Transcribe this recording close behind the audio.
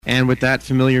And with that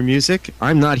familiar music,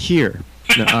 I'm not here.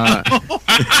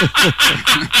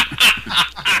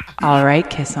 All right,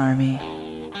 Kiss Army.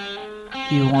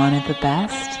 You wanted the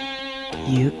best,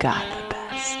 you got the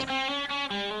best.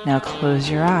 Now close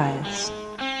your eyes.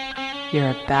 You're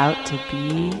about to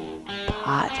be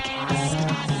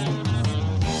podcasted.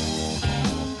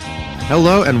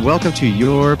 Hello and welcome to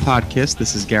Your Podcast.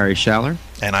 This is Gary Schaller.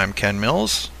 And I'm Ken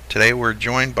Mills. Today we're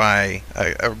joined by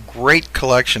a great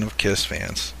collection of Kiss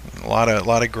fans. A lot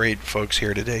of great folks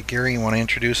here today. Gary, you want to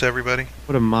introduce everybody?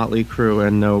 What a motley crew,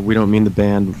 and no, we don't mean the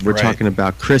band. We're talking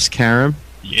about Chris Karam.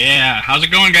 Yeah, how's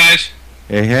it going, guys?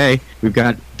 Hey. We've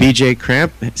got BJ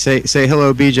Cramp. Say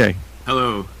hello, BJ.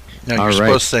 Hello. No, you're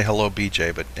supposed to say hello,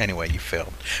 BJ, but anyway, you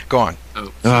failed. Go on.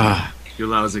 Oh, you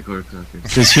lousy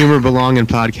cocksucker. Does humor belong in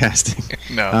podcasting?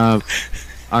 No.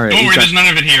 All right. Don't worry, there's none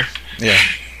of it here. Yeah.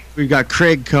 We've got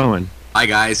Craig Cohen. Hi,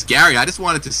 guys. Gary, I just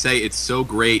wanted to say it's so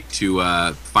great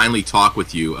to finally talk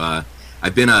with you.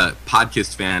 I've been a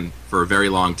podcast fan for a very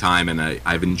long time, and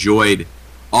I've enjoyed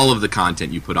all of the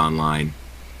content you put online.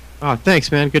 Oh,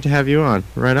 thanks, man. Good to have you on.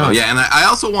 Right on. Oh, yeah, and I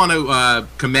also want to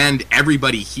commend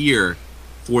everybody here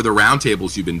for the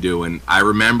roundtables you've been doing. I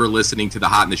remember listening to the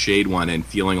Hot in the Shade one and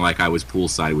feeling like I was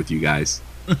poolside with you guys.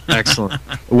 Excellent.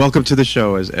 Welcome to the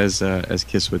show, as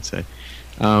Kiss would say.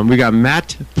 We got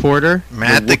Matt Porter.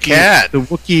 Matt the Cat. The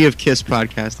Wookiee of Kiss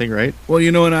podcasting, right? Well,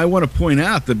 you know, and I want to point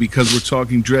out that because we're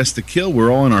talking Dress to Kill,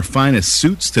 we're all in our finest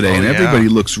suits today, and everybody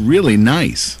looks really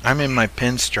nice. I'm in my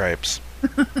pinstripes.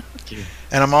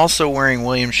 And I'm also wearing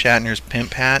William Shatner's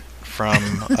pimp hat from...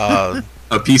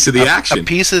 A Piece of the Action. A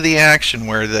Piece of the Action,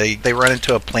 where they run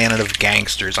into a planet of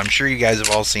gangsters. I'm sure you guys have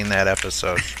all seen that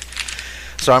episode.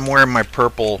 So I'm wearing my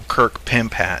purple Kirk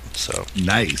pimp hat. So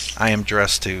nice. I am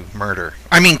dressed to murder.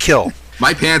 I mean, kill.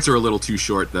 My pants are a little too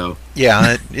short, though.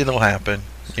 Yeah, it'll happen.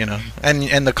 You know,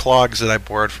 and the clogs that I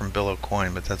borrowed from Bill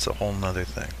O'Coin, but that's a whole nother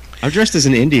thing. I'm dressed as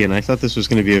an Indian. I thought this was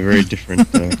going to be a very different...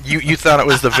 You thought it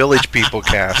was the Village People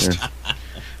cast. Yeah.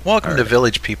 Welcome to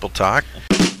Village People Talk.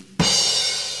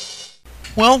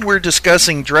 Well, we're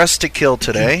discussing Dress to Kill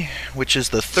today, which is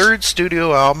the third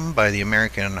studio album by the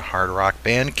American hard rock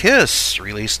band Kiss.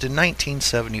 Released in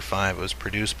 1975, it was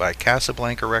produced by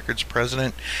Casablanca Records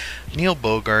president Neil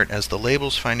Bogart, as the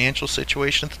label's financial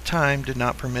situation at the time did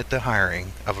not permit the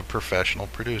hiring of a professional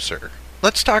producer.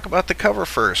 Let's talk about the cover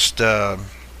first.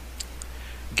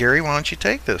 Gary, why don't you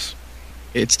take this?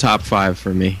 It's top 5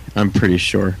 for me, I'm pretty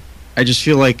sure. I just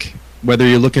feel like whether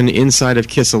you're looking inside of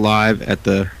Kiss Alive at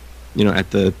the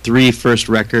 3 first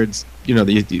records,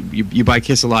 you buy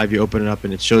Kiss Alive, you open it up,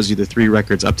 and it shows you the 3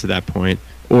 records up to that point.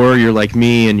 Or you're like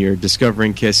me, and you're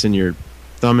discovering Kiss, and you're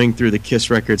thumbing through the Kiss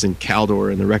records in Caldor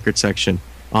in the record section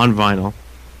on vinyl.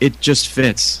 It just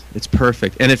fits. It's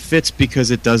perfect. And it fits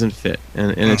because it doesn't fit.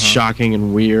 And it's shocking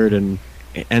and weird. And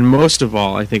most of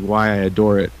all, I think why I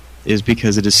adore it is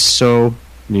because it is so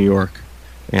New York.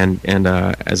 And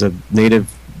as a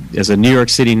New York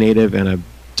City native and a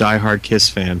diehard Kiss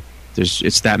fan,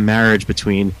 it's that marriage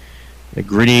between the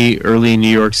gritty early New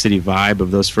York City vibe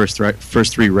of those first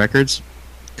 3 records,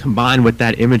 combined with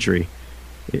that imagery,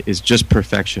 is just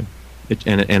perfection.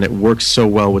 And it works so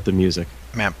well with the music.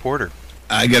 Matt Porter.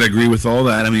 I got to agree with all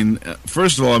that. I mean,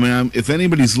 first of all, if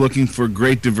anybody's looking for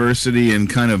great diversity and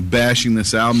kind of bashing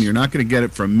this album, you're not going to get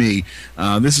it from me.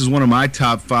 This is one of my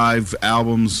top 5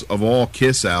 albums of all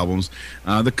Kiss albums.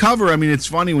 The cover, it's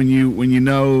funny when you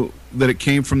know that it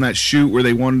came from that shoot where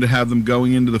they wanted to have them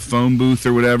going into the phone booth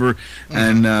or whatever,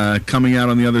 and coming out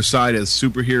on the other side as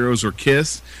superheroes or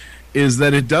Kiss, is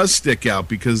that it does stick out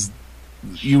because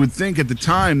you would think at the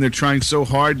time they're trying so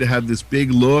hard to have this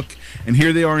big look, and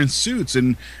here they are in suits.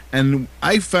 And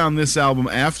I found this album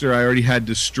after I already had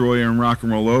Destroyer and Rock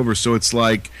and Roll Over, so it's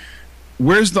like,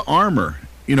 where's the armor?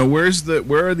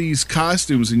 Where are these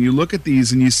costumes? And you look at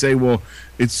these and you say, well,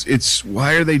 it's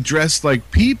why are they dressed like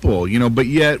people? But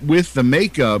yet with the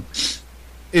makeup,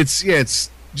 it's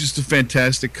just a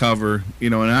fantastic cover.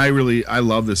 And I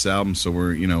love this album, so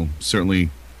we're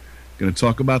certainly going to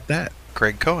talk about that.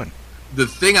 Craig Cohen. The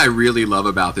thing I really love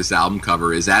about this album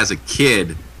cover is, as a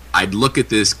kid, I'd look at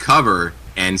this cover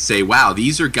and say, wow,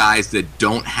 these are guys that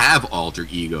don't have alter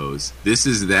egos. This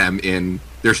is them in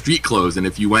their street clothes. And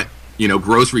if you went,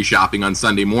 grocery shopping on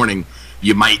Sunday morning,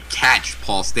 you might catch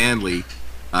Paul Stanley,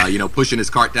 pushing his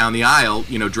cart down the aisle,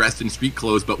 dressed in street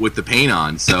clothes but with the paint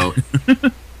on. So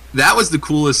that was the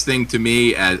coolest thing to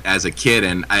me as a kid.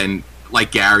 And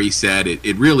like Gary said,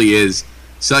 it really is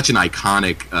such an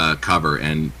iconic cover.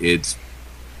 And if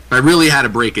I really had to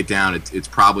break it down, it's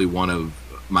probably one of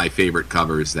my favorite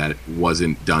covers that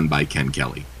wasn't done by Ken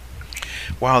Kelly.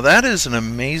 Wow, that is an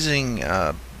amazing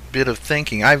bit of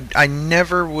thinking. I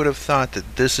never would have thought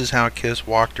that this is how Kiss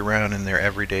walked around in their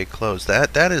everyday clothes.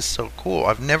 That is so cool.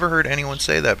 I've never heard anyone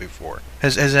say that before.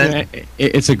 Has that? Yeah,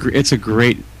 it's a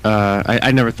great.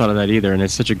 I never thought of that either, and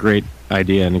it's such a great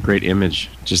idea and a great image.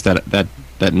 Just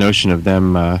that notion of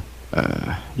them,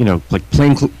 like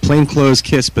plain clothes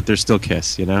Kiss, but they're still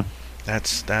Kiss.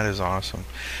 That is awesome.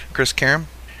 Chris Karam?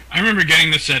 I remember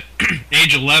getting this at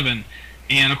age 11,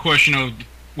 and of course,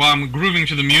 while I'm grooving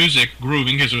to the music,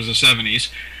 because it was the 70s,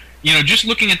 just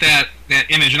looking at that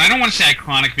image, and I don't want to say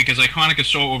iconic because iconic is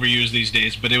so overused these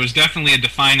days, but it was definitely a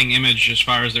defining image as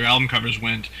far as their album covers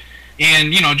went.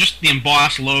 And, just the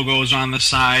embossed logos on the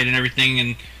side and everything,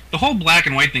 and the whole black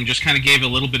and white thing just kind of gave a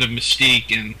little bit of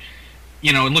mystique, and,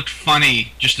 it looked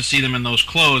funny just to see them in those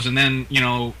clothes. And then,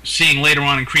 seeing later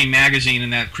on in Cream magazine in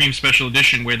that Cream special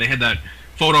edition where they had that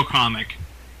photo comic,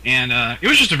 and it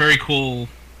was just a very cool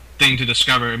thing to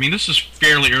discover. I mean, this is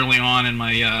fairly early on in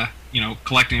my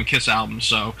collecting of Kiss albums,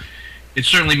 so it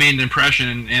certainly made an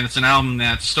impression, and it's an album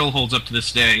that still holds up to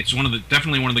this day. It's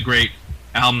definitely one of the great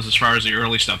albums as far as the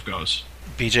early stuff goes.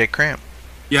 BJ Cramp.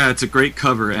 Yeah, it's a great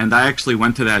cover, and I actually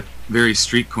went to that very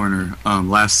street corner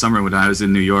last summer when I was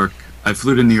in New York. I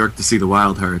flew to New York to see the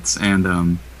Wild Hearts,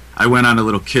 and I went on a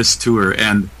little Kiss tour,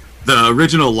 and the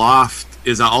original loft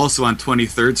is also on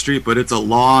 23rd Street, but it's a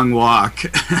long walk.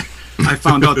 I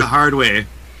found out the hard way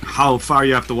how far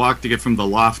you have to walk to get from the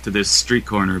loft to this street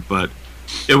corner, but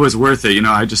it was worth it.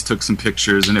 I just took some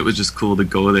pictures, and it was just cool to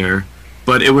go there.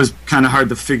 But it was kind of hard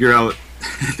to figure out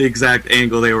the exact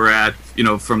angle they were at,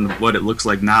 from what it looks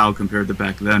like now compared to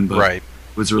back then, but right.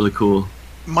 It was really cool.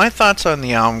 My thoughts on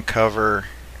the album cover,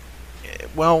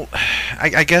 well,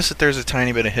 I guess that there's a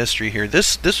tiny bit of history here.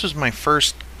 This was my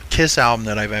first Kiss album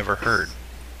that I've ever heard.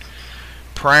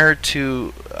 Prior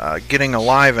to getting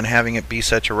Alive and having it be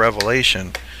such a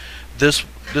revelation, this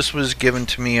was given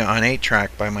to me on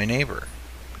 8-track by my neighbor.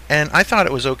 And I thought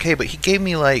it was okay, but he gave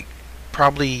me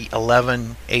probably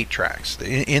 11 8-tracks.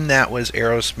 In that was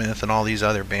Aerosmith and all these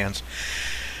other bands.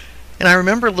 And I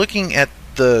remember looking at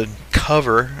the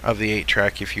cover of the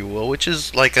 8-track, if you will, which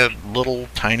is like a little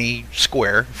tiny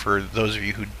square for those of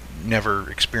you who never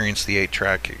experienced the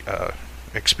 8-track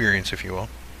experience, if you will.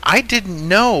 I didn't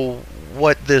know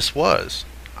what this was.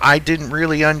 I didn't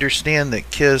really understand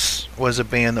that Kiss was a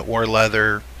band that wore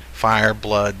leather, fire,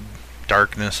 blood,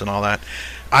 darkness, and all that.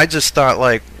 I just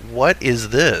thought, what is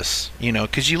this?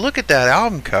 Because you look at that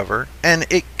album cover, and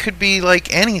it could be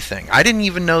like anything. I didn't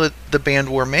even know that the band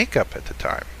wore makeup at the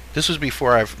time. This was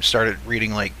before I started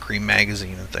reading, Cream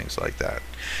magazine and things like that.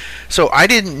 So I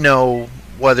didn't know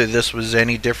whether this was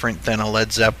any different than a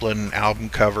Led Zeppelin album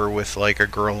cover with, a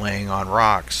girl laying on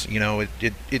rocks.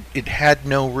 It had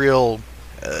no real...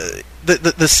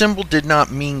 The symbol did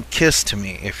not mean Kiss to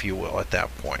me, if you will, at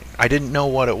that point. I didn't know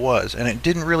what it was, and it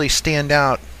didn't really stand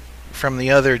out from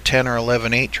the other 10 or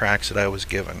 11 8-tracks that I was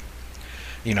given.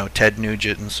 Ted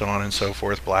Nugent and so on and so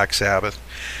forth, Black Sabbath.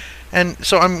 And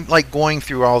so I'm going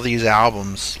through all these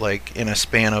albums in a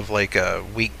span of a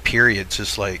week period,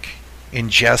 just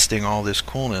ingesting all this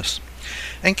coolness.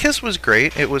 And Kiss was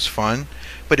great, it was fun,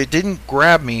 but it didn't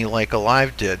grab me like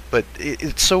Alive did. But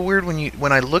it's so weird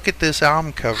when I look at this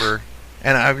album cover,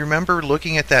 and I remember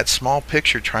looking at that small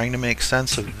picture trying to make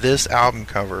sense of this album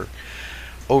cover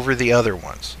over the other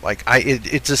ones.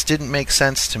 It just didn't make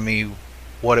sense to me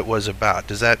what it was about.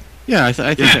 Does that... Yeah, I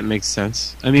think that makes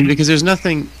sense. I mean, because there's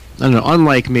nothing... I don't know,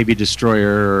 unlike maybe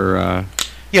Destroyer or...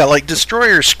 Yeah,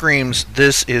 Destroyer screams,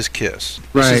 this is Kiss.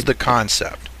 This Right. is the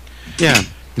concept. Yeah,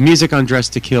 the music on Dress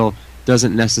to Kill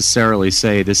doesn't necessarily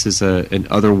say this is an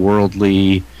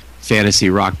otherworldly fantasy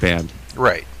rock band.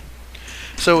 Right.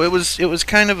 So it was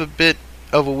kind of a bit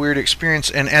of a weird experience,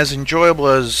 and as enjoyable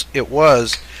as it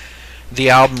was,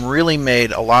 the album really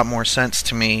made a lot more sense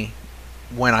to me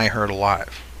when I heard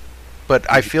Alive. But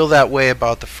I feel that way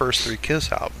about the first 3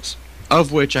 Kiss albums.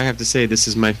 Of which I have to say this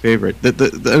is my favorite.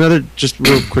 Another just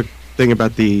real quick thing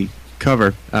about the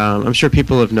cover. I'm sure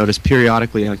people have noticed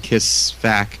periodically on Kiss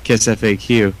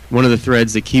FAQ, one of the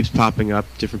threads that keeps popping up,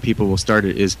 different people will start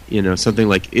it, is something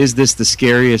like, is this the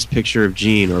scariest picture of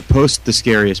Gene, or post the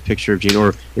scariest picture of Gene,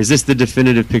 or is this the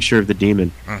definitive picture of the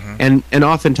Demon? Mm-hmm. And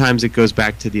oftentimes it goes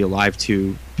back to the Alive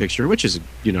 2 picture, which is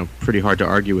pretty hard to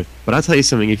argue with. But I'll tell you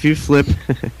something, if you flip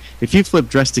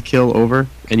Dress to Kill over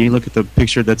and you look at the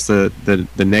picture that's the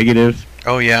negative,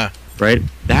 oh yeah, right,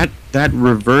 that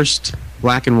reversed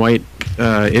black and white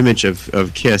image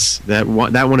of Kiss, that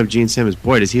one of Gene Simmons,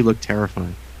 boy, does he look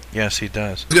terrifying. Yes, he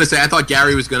does. I was going to say, I thought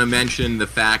Gary was going to mention the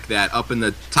fact that up in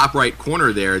the top right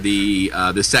corner there, the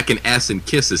second S in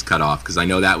Kiss is cut off, because I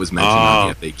know that was mentioned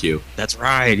on the FAQ. That's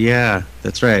right. Yeah,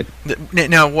 that's right.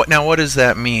 Now, what does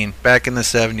that mean? Back in the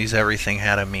 70s, everything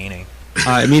had a meaning.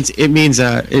 It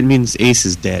means Ace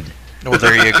is dead. Well,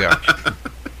 there you go.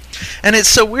 And it's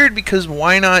so weird because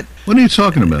why not? What are you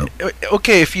talking about?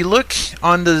 Okay, if you look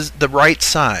on the right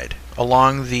side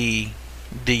along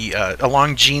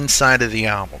along Gene's side of the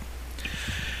album,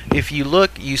 if you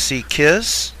look, you see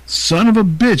Kiss. Son of a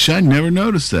bitch! I never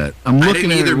noticed that. I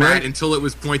didn't either, Matt, until it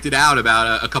was pointed out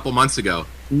about a couple months ago.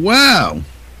 Wow!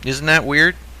 Isn't that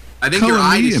weird? I think your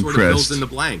eye sort of fills in the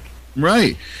blank.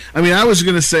 Right. I mean, I was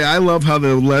going to say I love how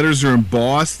the letters are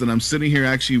embossed, and I'm sitting here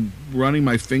actually running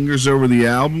my fingers over the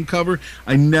album cover.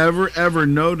 I never, ever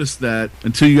noticed that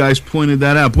until you guys pointed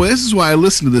that out. Boy, this is why I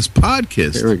listen to this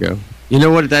podcast. There we go. You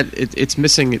know what? It's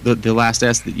missing the last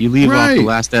S. That you leave off the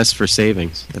last S for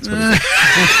savings. That's what it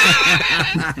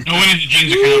is. No one in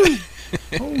Gene's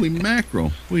account. Holy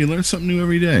mackerel. Well, you learn something new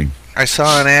every day. I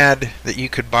saw an ad that you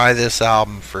could buy this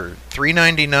album for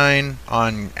 $3.99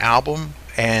 on album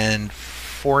and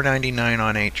 $4.99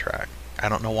 on 8-track. I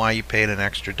don't know why you paid an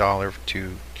extra $1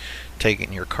 to take it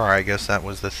in your car. I guess that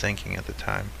was the thinking at the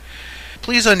time.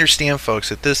 Please understand, folks,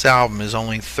 that this album is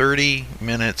only 30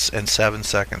 minutes and 7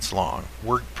 seconds long.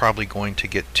 We're probably going to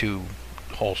get 2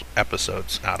 whole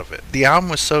episodes out of it. The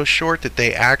album was so short that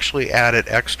they actually added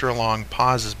extra long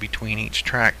pauses between each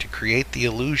track to create the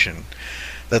illusion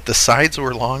that the sides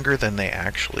were longer than they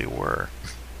actually were.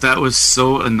 That was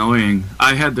so annoying.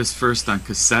 I had this first on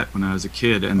cassette when I was a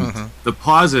kid, and the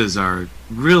pauses are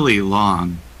really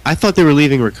long. I thought they were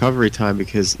leaving recovery time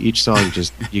because each song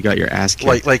just you got your ass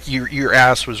kicked. Like your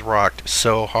ass was rocked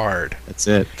so hard. That's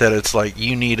it. That it's like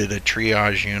you needed a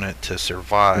triage unit to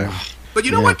survive. But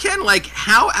you know what, Ken? Like,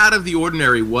 how out of the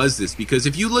ordinary was this? Because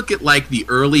if you look at like the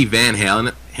early Van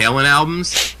Halen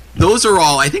albums, those are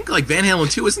all, I think, like Van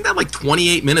Halen 2, isn't that like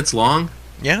 28 minutes long?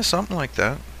 Yeah, something like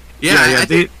that. Yeah.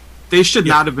 They should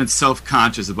not have been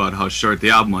self-conscious about how short the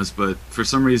album was, but for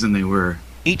some reason they were.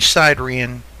 Each side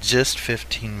ran just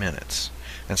 15 minutes,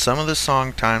 and some of the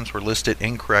song times were listed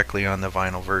incorrectly on the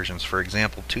vinyl versions. For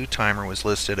example, Two Timer was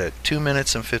listed at 2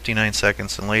 minutes and 59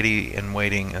 seconds, and Lady in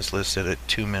Waiting is listed at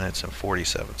 2 minutes and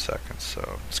 47 seconds,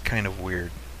 so it's kind of weird.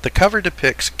 The cover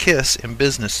depicts Kiss in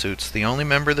business suits. The only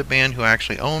member of the band who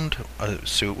actually owned a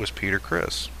suit was Peter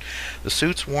Criss. The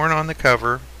suits worn on the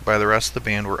cover by the rest of the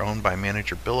band were owned by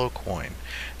manager Bill O'Coin.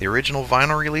 The original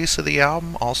vinyl release of the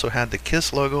album also had the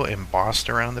Kiss logo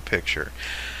embossed around the picture.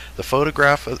 The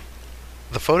photograph of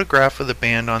the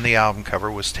band on the album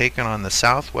cover was taken on the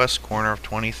southwest corner of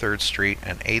 23rd Street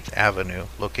and 8th Avenue,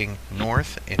 looking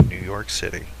north in New York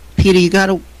City. Peter, you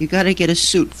gotta get a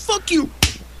suit. Fuck you!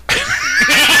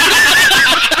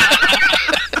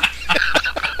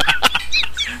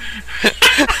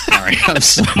 I'm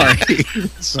sorry.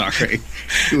 Sorry.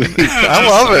 I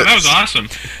love it. That was awesome.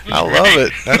 I love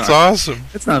it. That's awesome.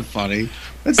 It's not funny.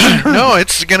 No,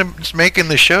 it's making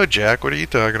the show, Jack. What are you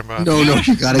talking about? No,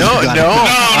 you gotta.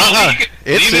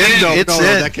 It's in.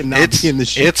 That cannot be in the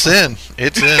show. It's in.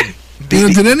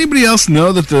 Did anybody else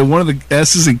know that one of the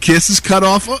S's and Kiss is cut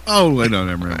off? Oh, I don't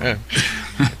remember.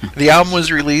 The album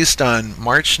was released on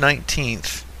March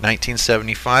 19th,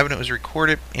 1975, and it was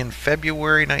recorded in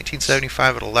February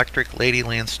 1975 at Electric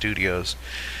Ladyland Studios.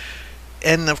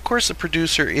 And, of course, the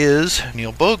producer is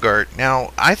Neil Bogart.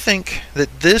 Now, I think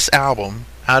that this album,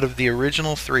 out of the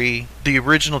original 3, the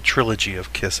original trilogy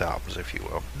of Kiss albums, if you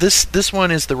will, this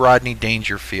one is the Rodney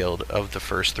Dangerfield of the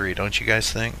first 3, don't you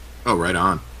guys think? Oh, right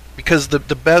on. Because the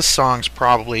best songs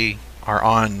probably are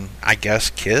on, I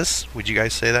guess, Kiss. Would you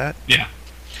guys say that? Yeah.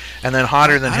 And then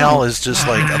Hotter Than Hell is just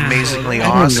like amazingly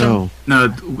awesome.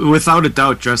 No, without a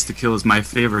doubt, Dress to Kill is my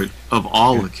favorite of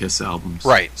all the Kiss albums.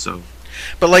 Right. So,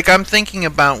 but like I'm thinking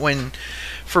about when,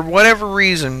 for whatever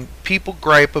reason, people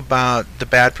gripe about the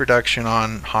bad production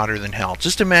on Hotter Than Hell.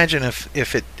 Just imagine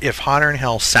if Hotter Than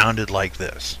Hell sounded like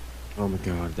this. Oh my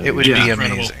God, it would be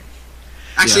amazing.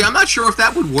 Actually, I'm not sure if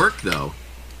that would work though.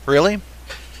 Really?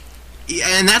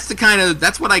 Yeah, and that's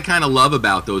what I kind of love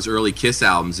about those early Kiss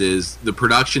albums is the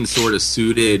production sort of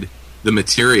suited the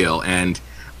material, and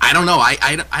I don't know,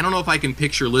 I don't know if I can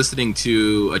picture listening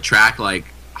to a track like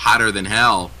Hotter Than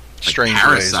Hell, like Strange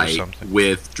Parasite, Ways or something,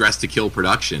 with Dress to Kill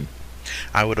production.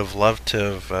 I would have loved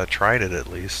to have tried it at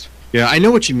least. Yeah, I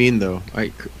know what you mean though,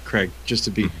 Craig. Just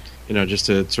to be, just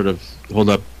to sort of hold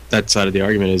up that side of the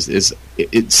argument is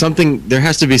it's something. There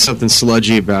has to be something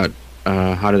sludgy about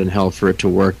Hotter Than Hell for it to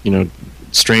work.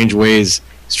 Strange Ways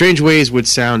would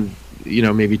sound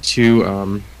maybe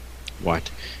too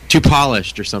too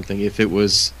polished or something. If it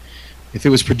was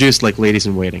produced like Ladies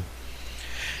in Waiting.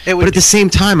 It But at the same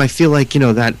time, I feel like,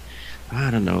 that,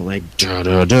 I don't know, like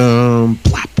da-da-dum,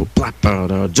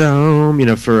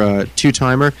 plap-a-plap-a-da-dum, for a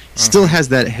two-timer, still has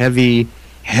that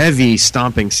heavy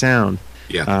stomping sound.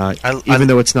 Yeah. Even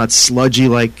though it's not sludgy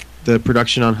like the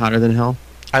production on Hotter Than Hell.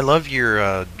 I love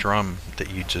your drum that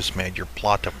you just made, your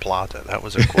plata plata. That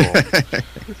was a cool.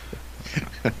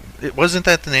 Wasn't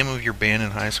that the name of your band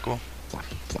in high school?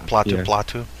 Platu Yeah.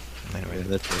 Platu. Anyway, Yeah,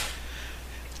 that's it.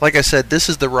 like I said, this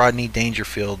is the Rodney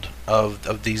Dangerfield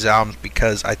of these albums,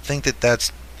 because I think that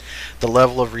that's the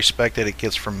level of respect that it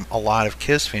gets from a lot of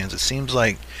Kiss fans. It seems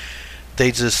like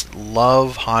they just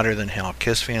love Hotter Than Hell.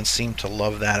 Kiss fans seem to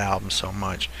love that album so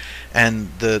much, and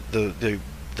the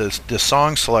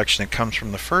song selection that comes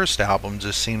from the first album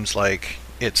just seems like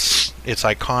it's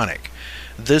iconic.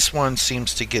 This one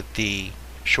seems to get the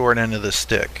short end of the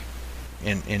stick.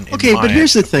 Okay, but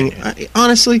here's the thing. opinion.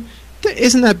 Honestly,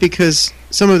 isn't that because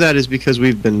some of that is because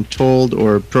we've been told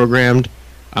or programmed?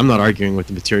 I'm not arguing with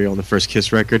the material on the first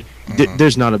Kiss record.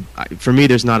 There's not for me.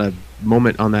 There's not a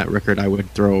moment on that record I would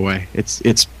throw away.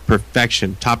 It's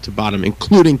perfection, top to bottom,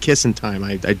 including Kissin' Time.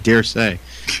 I dare say.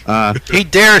 He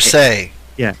dare say.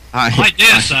 Yeah, I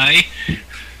dare say.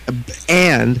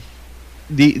 And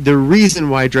the reason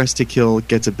why Dress to Kill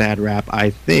gets a bad rap,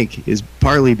 I think, is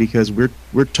partly because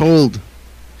we're told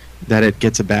that it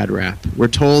gets a bad rap. We're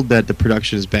told that the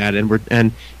production is bad,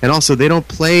 and also they don't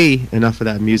play enough of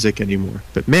that music anymore.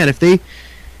 But man,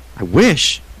 I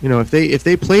wish, if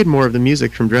they played more of the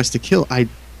music from Dress to Kill, I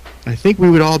think we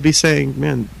would all be saying,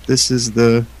 man, this is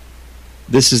the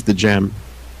gem.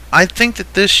 I think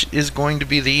that this is going to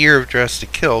be the year of Dress to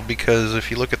Kill, because if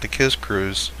you look at the Kiss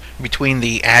Cruise, between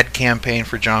the ad campaign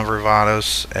for John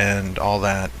Varvatos and all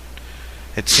that,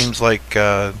 it seems like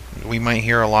we might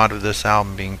hear a lot of this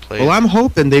album being played. Well, I'm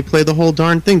hoping they play the whole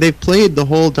darn thing. They've played the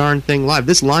whole darn thing live.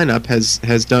 This lineup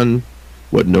has done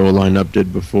what no lineup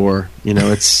did before.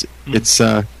 It's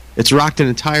rocked an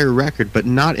entire record, but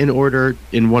not in order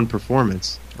in one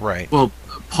performance. Right. Well,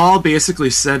 Paul basically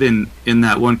said in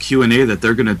that one Q&A that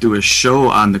they're going to do a show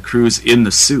on the cruise in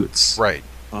the suits. Right.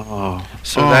 Oh,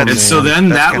 So oh, that And is- so then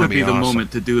that's that gonna would be the awesome.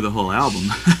 moment to do the whole album,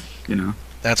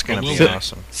 That's going to Well, be we'll-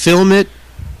 awesome. film it,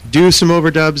 do some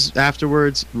overdubs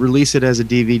afterwards, release it as a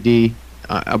DVD,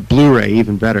 a Blu-ray,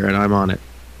 even better, and I'm on it.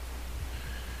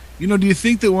 Do you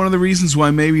think that one of the reasons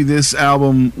why maybe this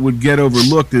album would get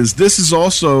overlooked is this is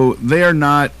also, they are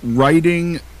not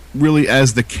writing really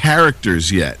as the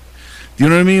characters yet. Do you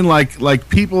know what I mean? Like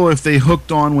people, if they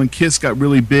hooked on when Kiss got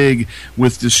really big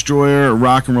with Destroyer or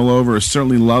Rock and Roll Over or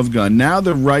certainly Love Gun, now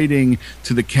they're writing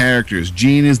to the characters.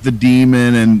 Gene is the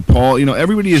demon, and Paul,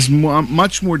 everybody is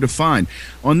much more defined.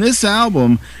 On this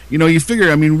album, you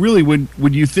figure, really,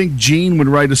 would you think Gene would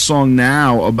write a song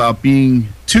now about being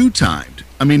two-timed?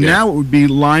 Now it would be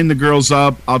line the girls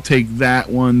up, I'll take that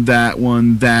one, that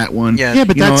one, that one. Yeah. Yeah,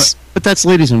 but that's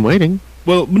Ladies in Waiting.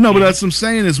 Well, no, but that's what I'm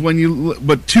saying is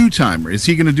but two-timer. Is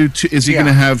he going to do? Is he Yeah. going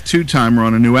to have two-timer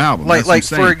on a new album? Like, That's what I'm for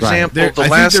saying. example, They're- the I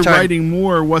last think they're time... writing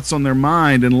more what's on their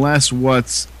mind and less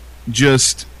what's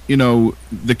just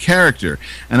the character.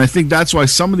 And I think that's why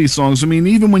some of these songs.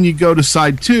 Even when you go to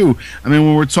side 2,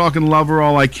 when we're talking "Love Her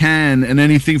All I Can" and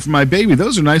 "Anything for My Baby,"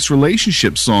 those are nice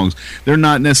relationship songs. They're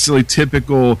not necessarily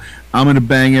typical "I'm going to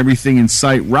bang everything in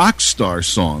sight" rock star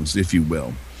songs, if you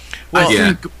will.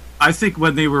 Well, I think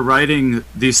when they were writing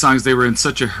these songs, they were in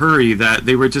such a hurry that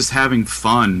they were just having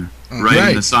fun writing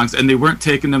Right. the songs, and they weren't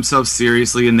taking themselves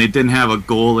seriously, and they didn't have a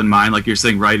goal in mind, like you're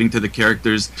saying, writing to the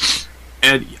characters.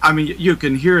 And you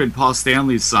can hear in Paul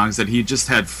Stanley's songs that he just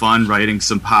had fun writing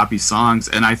some poppy songs,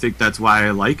 and I think that's why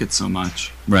I like it so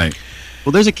much. Right.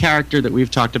 Well, there's a character that we've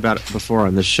talked about before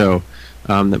on this show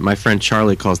that my friend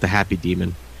Charlie calls the Happy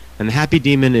Demon, and the Happy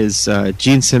Demon is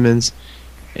Gene Simmons.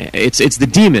 It's the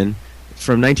demon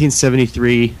from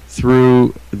 1973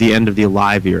 through the end of the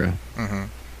Alive era,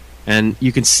 and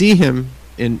you can see him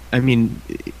in.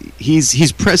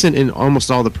 He's present in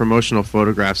almost all the promotional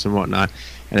photographs and whatnot,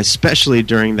 and especially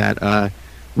during that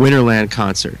Winterland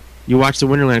concert. You watch the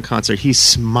Winterland concert; he's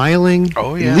smiling,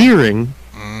 Oh, yeah. leering.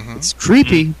 Mhm. It's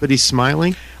creepy, but he's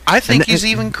smiling. I think And- he's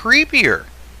even creepier.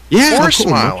 Yeah, Or cool.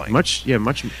 smiling. Much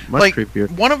Like, creepier.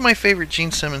 one of my favorite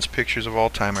Gene Simmons pictures of all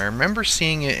time, I remember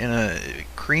seeing it in a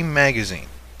Cream magazine.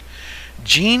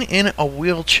 Gene in a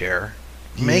wheelchair,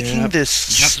 making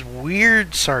this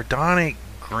weird sardonic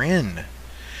grin.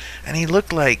 And he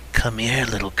looked like, "Come here,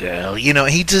 little girl."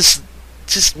 He just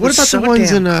What was about so the ones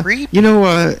damn in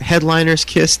creepy. Headliners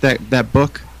Kiss, that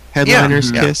book,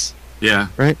 Headliners Yeah. Kiss? Yeah.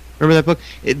 Right? Remember that book?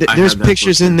 I There's had that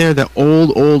pictures book, in there, the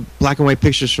old black and white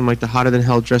pictures from like the Hotter Than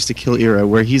Hell Dressed to Kill era,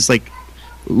 where he's like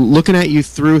looking at you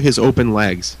through his open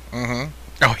legs. Mm-hmm.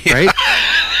 Oh yeah. Right?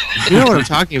 You know what I'm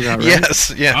talking about, right?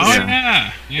 Yes. Yes. Oh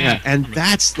yeah. Yeah, and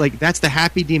that's the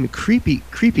happy demon,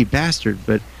 creepy bastard.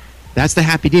 But that's the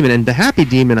happy demon, and the happy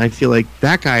demon, I feel like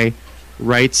that guy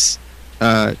writes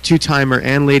Two-Timer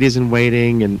and Ladies in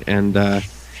Waiting, and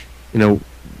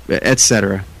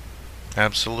etc.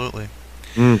 Absolutely.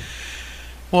 Mm.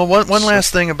 Well, one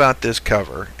last thing about this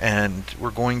cover, and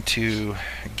we're going to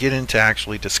get into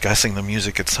actually discussing the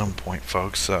music at some point,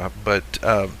 folks. But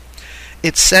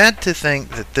it's sad to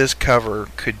think that this cover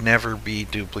could never be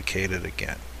duplicated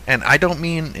again. And I don't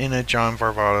mean in a John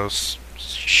Varvatos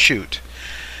shoot,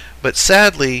 but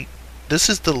sadly, this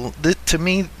is to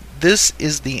me, this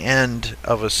is the end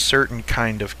of a certain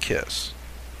kind of Kiss.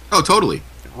 Oh, totally.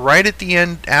 Right at the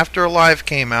end, after Alive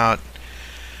came out,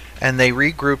 and they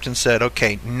regrouped and said,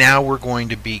 okay, now we're going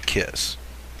to be Kiss.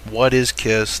 What is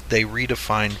Kiss? They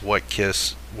redefined what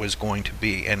Kiss was going to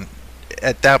be. And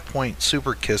at that point,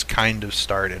 Super Kiss kind of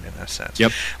started, in a sense.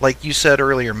 Yep. Like you said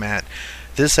earlier, Matt,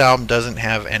 this album doesn't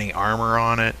have any armor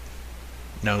on it.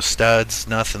 No studs,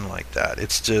 nothing like that.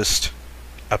 It's just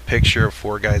a picture of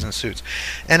four guys in suits.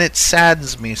 And it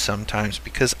saddens me sometimes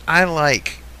because I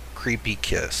like creepy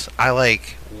Kiss. I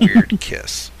like weird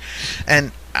Kiss.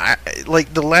 And I like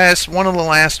one of the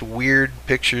last weird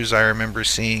pictures I remember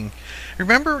seeing.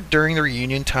 Remember during the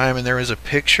reunion time, and there was a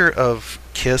picture of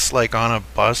Kiss like on a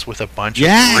bus with a bunch of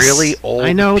really old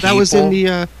I know, people. that was in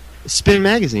the Spin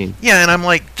magazine. Yeah, and I'm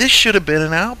like, this should have been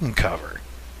an album cover.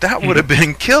 That would have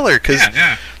been killer, because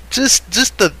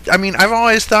just the. I mean, I've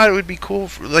always thought it would be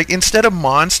cool. Like, instead of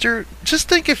Monster, just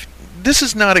think if. This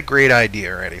is not a great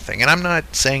idea or anything, and I'm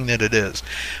not saying that it is.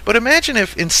 But imagine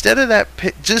if instead of that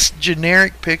just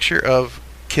generic picture of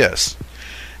Kiss,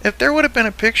 if there would have been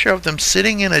a picture of them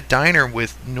sitting in a diner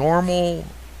with normal,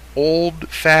 old,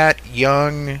 fat,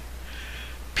 young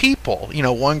people. You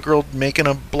know, one girl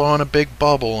blowing a big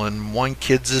bubble, and one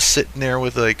kid's just sitting there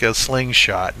with like a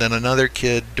slingshot, then another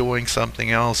kid doing something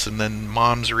else, and then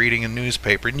mom's reading a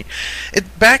newspaper. And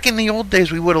back in the old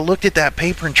days, we would have looked at that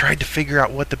paper and tried to figure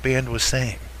out what the band was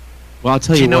saying. Well, I'll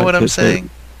tell Do you you know what I'm the- saying?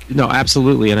 No,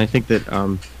 absolutely, and I think that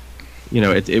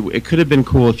it could have been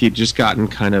cool if you'd just gotten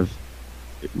kind of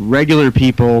regular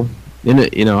people in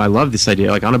it. You know, I love this idea,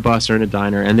 like on a bus or in a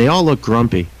diner, and they all look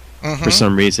grumpy for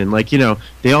some reason. Like,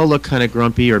 they all look kind of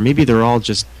grumpy, or maybe they're all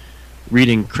just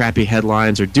reading crappy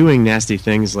headlines or doing nasty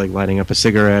things like lighting up a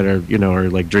cigarette, or or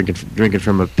like drinking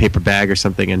from a paper bag or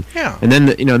something. And then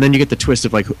then you get the twist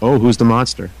of like, oh, who's the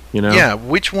monster? Yeah,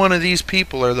 which one of these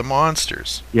people are the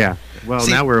monsters? Yeah. Well,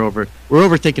 See, now we're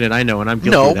overthinking it. I know, and I'm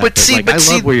guilty of that.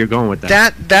 I love where you're going with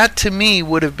that. That to me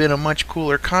would have been a much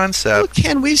cooler concept. Well,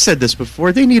 Ken, we've said this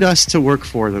before. They need us to work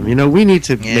for them. We need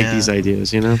to make these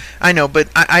ideas. I know, but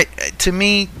I to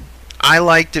me, I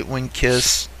liked it when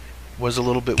Kiss was a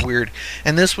little bit weird,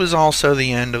 and this was also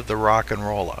the end of the Rock and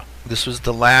Rolla. This was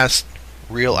the last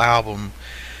real album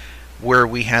where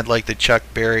we had like the Chuck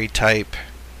Berry type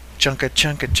chunka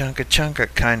chunka chunka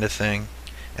chunka kind of thing,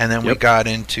 and then we got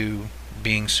into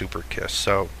being Super Kiss.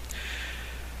 So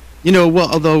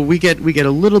although we get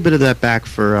a little bit of that back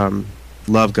for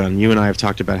Love Gun. You and I have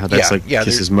talked about how that's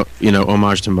Kiss's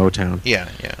homage to Motown. Yeah.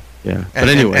 But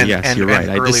anyway, yes, you're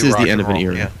right. This is the end of an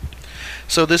era. Yeah.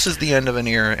 So this is the end of an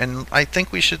era, and I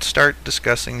think we should start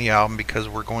discussing the album, because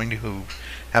we're going to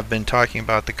have been talking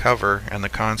about the cover and the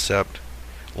concept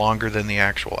longer than the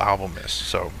actual album is.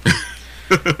 So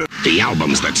The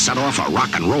albums that set off a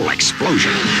rock and roll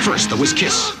explosion. First there was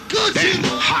Kiss, then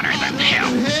Hotter Than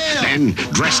Hell, then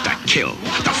Dressed to Kill,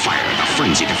 The Fire, The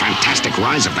Frenzy, The Fantastic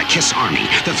Rise of the Kiss Army.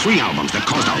 The three albums that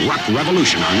caused a rock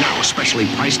revolution are now specially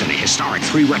priced in a historic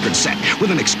 3-record set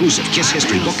with an exclusive Kiss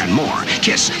history book and more.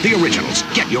 Kiss, the originals.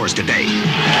 Get yours today.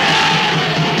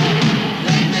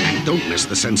 Don't miss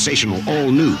the sensational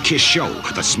all-new Kiss show.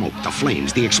 The smoke, the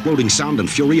flames, the exploding sound and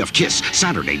fury of Kiss.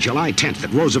 Saturday, July 10th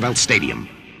at Roosevelt Stadium.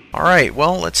 All right,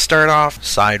 well, let's start off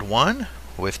side 1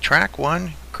 with track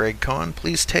 1. Craig Cohen,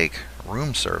 please take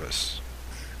Room Service.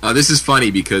 This is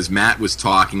funny because Matt was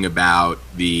talking about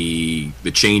the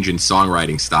change in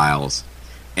songwriting styles.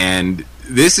 And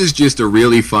this is just a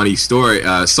really funny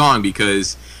song,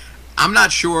 because I'm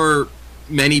not sure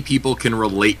many people can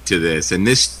relate to this, and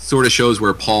this sort of shows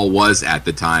where Paul was at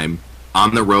the time,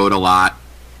 on the road a lot,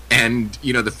 and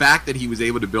the fact that he was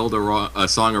able to build a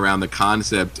song around the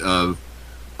concept of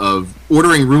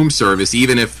ordering room service,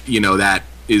 even if that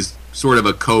is sort of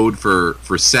a code for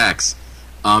sex.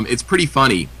 It's pretty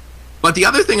funny. But the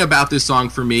other thing about this song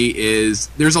for me is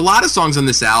there's a lot of songs on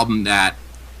this album that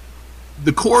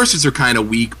the choruses are kind of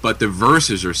weak, but the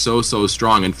verses are so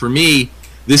strong. And for me,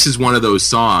 this is one of those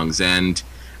songs, and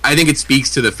I think it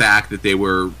speaks to the fact that they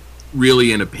were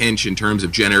really in a pinch in terms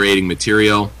of generating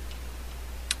material.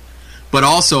 But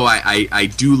also, I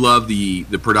do love the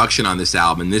production on this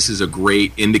album, and this is a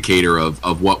great indicator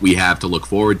of what we have to look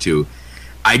forward to.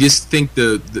 I just think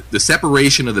the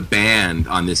separation of the band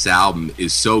on this album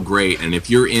is so great, and if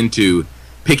you're into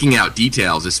picking out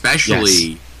details,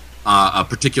 especially a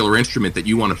particular instrument that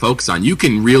you want to focus on, you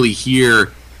can really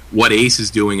hear what Ace is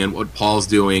doing and what Paul's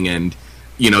doing, and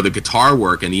the guitar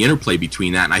work and the interplay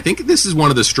between that. And I think this is one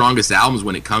of the strongest albums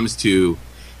when it comes to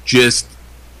just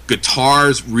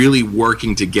guitars really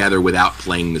working together without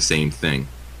playing the same thing.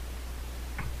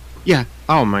 Yeah.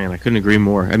 Oh man, I couldn't agree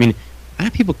more. I mean,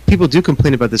 people do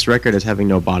complain about this record as having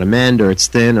no bottom end, or it's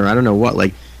thin, or I don't know what.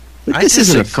 Like this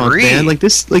isn't a funk band. Like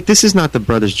this is not the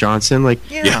Brothers Johnson. Like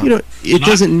it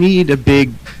doesn't need a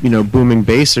big booming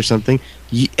bass or something.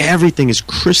 Everything is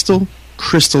crystal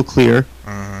clear,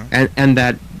 and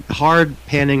that hard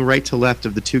panning right to left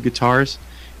of the two guitars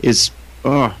is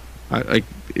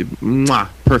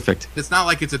perfect. It's not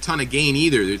like it's a ton of gain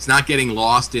either. It's not getting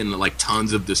lost in like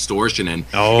tons of distortion, and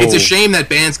it's a shame that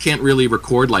bands can't really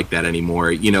record like that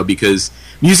anymore. Because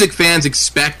music fans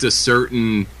expect a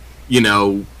certain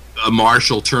a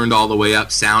Marshall turned all the way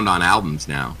up sound on albums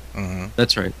now.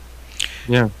 That's right.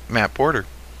 Yeah, Matt Porter.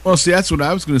 Well, see, that's what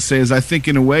I was going to say, is I think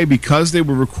in a way, because they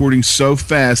were recording so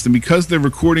fast, and because they're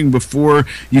recording before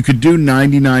you could do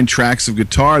 99 tracks of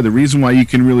guitar, the reason why you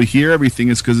can really hear everything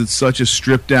is because it's such a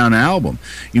stripped-down album.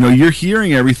 You're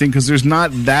hearing everything because there's not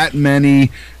that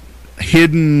many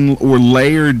hidden or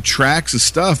layered tracks of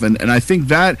stuff, and I think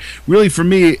that really, for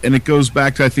me, and it goes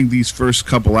back to I think these first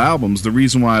couple albums, the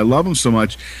reason why I love them so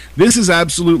much, this is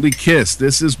absolutely Kiss.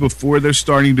 This is before they're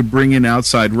starting to bring in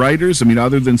outside writers. I mean,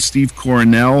 other than Steve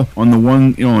Coronel on the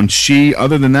one on She,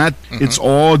 other than that, it's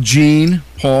all Gene,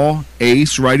 Paul,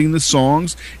 Ace writing the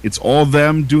songs. It's all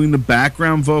them doing the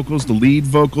background vocals, the lead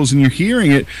vocals, and you're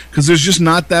hearing it because there's just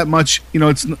not that much.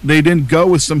 They didn't go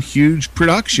with some huge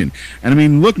production. And I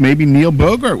mean, look, maybe Neil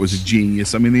Bogart was a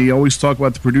genius. I mean, they always talk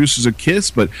about the producers of Kiss,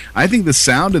 but I think the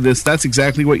sound of this, that's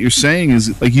exactly what you're saying,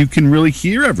 is like you can really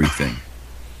hear everything.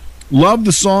 Love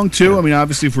the song too. I mean,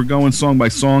 obviously, if we're going song by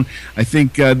song, I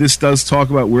think this does talk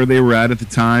about where they were at the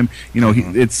time.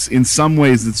 It's in some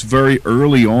ways it's very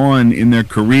early on in their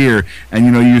career,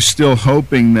 and you're still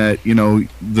hoping that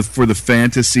for the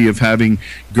fantasy of having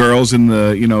girls in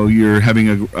the you're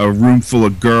having a room full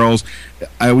of girls.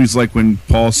 I always like when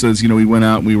Paul says we went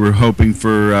out and we were hoping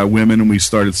for women and we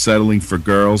started settling for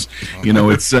girls.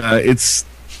 It's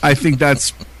I think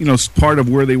that's part of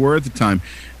where they were at the time.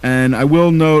 And I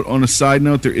will note, on a side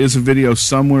note, there is a video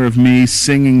somewhere of me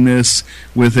singing this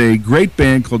with a great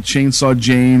band called Chainsaw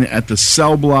Jane at the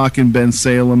Cell Block in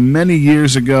Bensalem many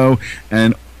years ago,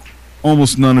 and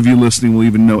almost none of you listening will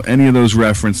even know any of those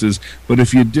references, but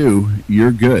if you do, you're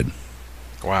good.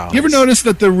 Wow. You ever notice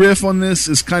that the riff on this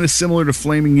is kind of similar to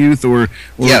Flaming Youth, or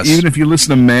yes. Even if you listen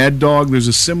to Mad Dog, there's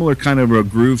a similar kind of a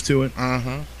groove to it?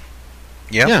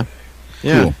 Yeah.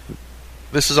 Cool.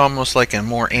 This is almost like a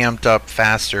more amped up,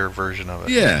 faster version of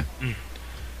it. Yeah.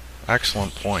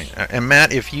 Excellent point. And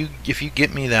Matt, if you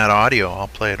get me that audio, I'll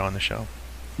play it on the show.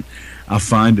 I'll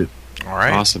find it. All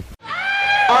right. Awesome.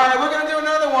 All right, we're going to do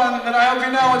another one that I hope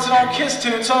you know. It's an old Kiss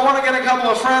tune, so I want to get a couple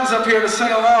of friends up here to sing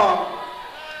along.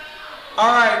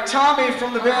 All right, Tommy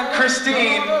from the band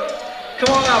Christine.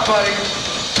 Come on out, buddy.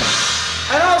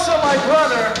 And also my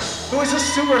brother, who is a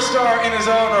superstar in his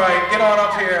own right. Get on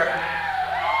up here.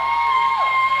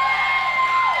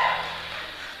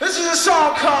 This is a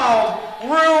song called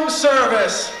Room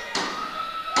Service.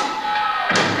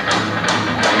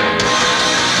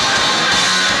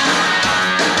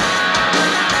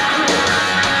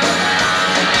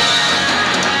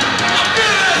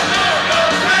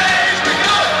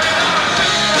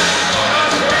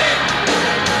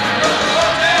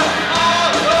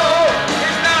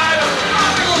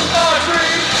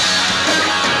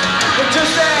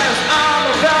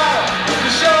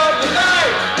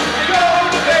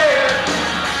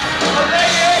 A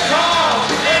lady calls.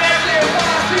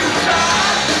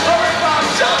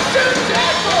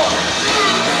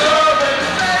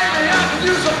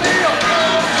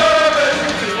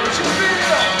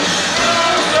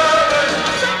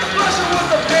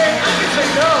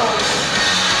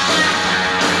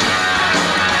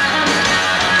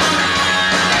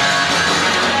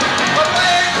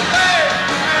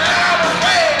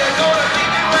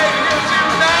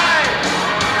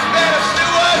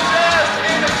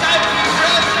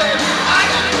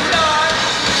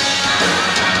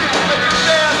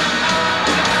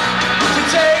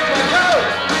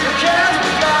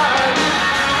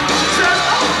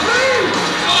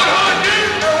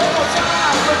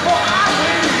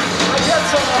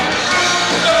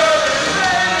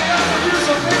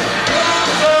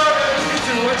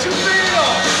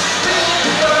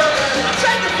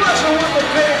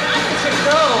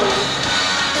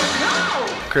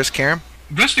 Chris Karam?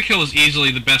 Dressed to Kill is easily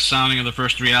the best sounding of the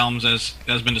first 3 albums, as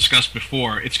has been discussed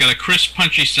before. It's got a crisp,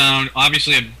 punchy sound,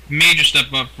 obviously a major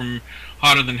step up from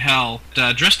Hotter Than Hell.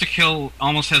 Dressed to Kill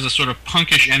almost has a sort of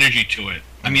punkish energy to it.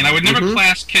 I mean, I would never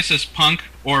class Kiss as punk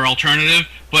or alternative,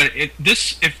 but if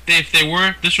they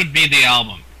were, this would be the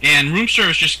album. And Room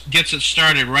Service just gets it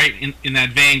started right in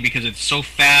that vein because it's so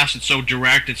fast, it's so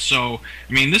direct, I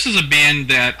mean, this is a band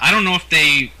that, I don't know if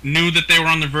they knew that they were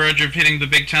on the verge of hitting the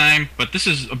big time, but this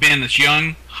is a band that's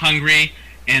young, hungry,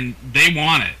 and they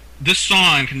want it. This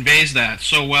song conveys that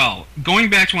so well.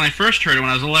 Going back to when I first heard it when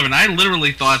I was 11, I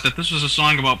literally thought that this was a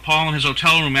song about Paul in his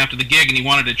hotel room after the gig and he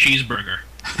wanted a cheeseburger.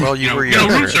 Well, you were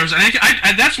younger. Room Service, and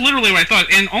I, that's literally what I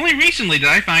thought. And only recently did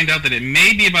I find out that it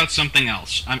may be about something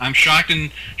else. I'm shocked and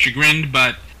chagrined,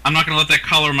 but I'm not going to let that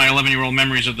color my 11-year-old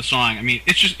memories of the song. I mean,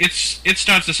 it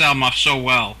starts this album off so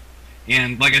well.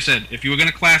 And like I said, if you were going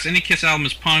to class any Kiss album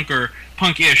as punk or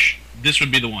punk-ish, this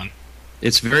would be the one.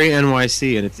 It's very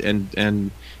NYC,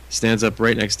 and stands up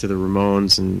right next to the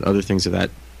Ramones and other things of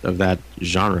that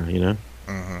genre. You know.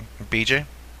 Mm-hmm. BJ.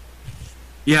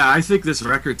 Yeah, I think this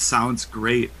record sounds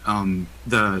great.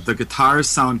 The guitars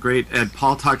sound great, and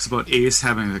Paul talks about Ace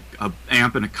having a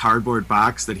amp in a cardboard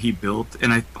box that he built,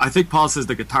 and I think Paul says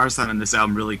the guitar sound on this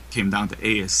album really came down to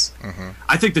Ace. Mm-hmm.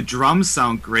 I think the drums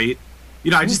sound great.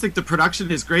 I just think the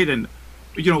production is great, and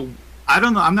I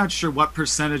don't know. I'm not sure what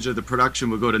percentage of the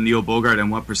production would go to Neil Bogart and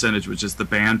what percentage was just the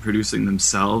band producing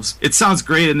themselves. It sounds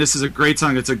great, and this is a great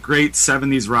song. It's a great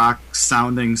 70s rock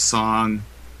sounding song.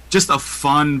 Just a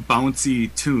fun,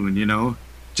 bouncy tune,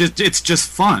 it's just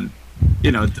fun.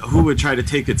 Who would try to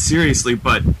take it seriously?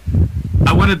 But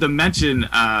I wanted to mention,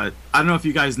 I don't know if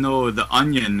you guys know The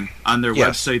Onion on their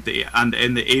website.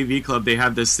 In the AV Club, they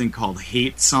have this thing called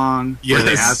Hate Song, where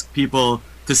they ask people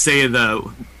to say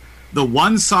the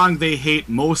one song they hate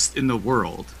most in the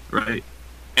world, right?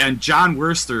 And John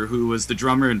Wurster, who was the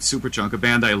drummer in Superchunk, a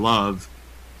band I love,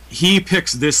 he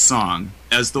picks this song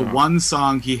as the one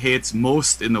song he hates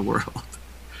most in the world,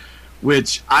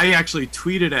 which I actually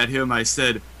tweeted at him. I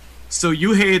said, so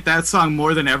you hate that song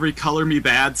more than every Color Me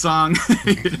Bad song?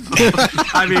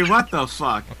 I mean, what the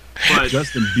fuck? But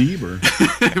Justin Bieber.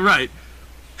 Right.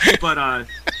 But I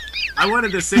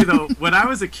wanted to say, though, when I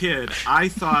was a kid, I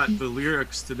thought the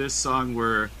lyrics to this song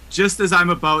were, just as I'm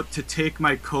about to take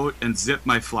my coat and zip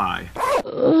my fly.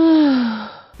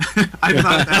 I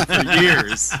thought that for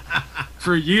years.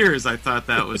 For years, I thought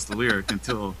that was the lyric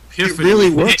until it really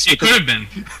works. It could have been.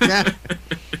 Yeah.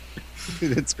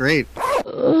 That's great.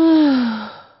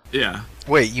 Yeah.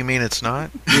 Wait, you mean it's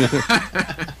not?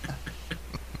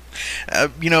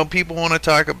 People want to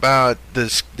talk about the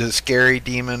scary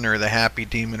demon or the happy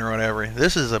demon or whatever.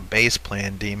 This is a bass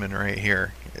playing demon right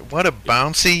here. What a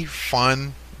bouncy,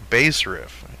 fun bass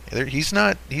riff. He's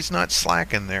not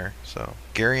slacking there. So,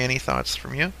 Gary, any thoughts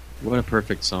from you? What a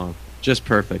perfect song. Just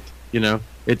perfect.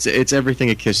 It's everything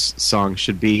a Kiss song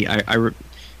should be.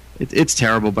 It's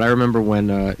terrible, but I remember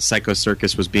when Psycho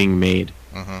Circus was being made,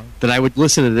 that I would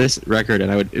listen to this record,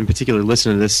 and I would in particular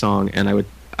listen to this song, and I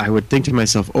would think to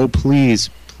myself, oh, please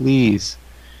let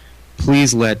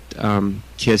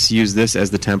Kiss use this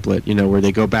as the template, where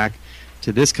they go back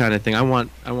to this kind of thing. I want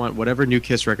whatever new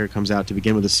Kiss record comes out to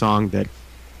begin with a song that,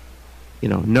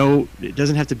 it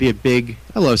doesn't have to be a big...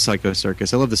 I love Psycho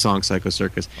Circus. I love the song Psycho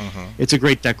Circus. It's a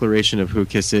great declaration of who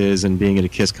Kiss is and being at a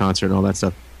Kiss concert and all that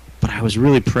stuff. But I was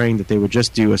really praying that they would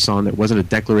just do a song that wasn't a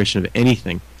declaration of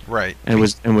anything. Right. And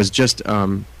was just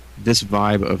this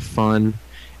vibe of fun.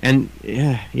 And,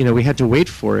 we had to wait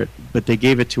for it, but they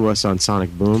gave it to us on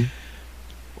Sonic Boom.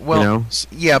 Well,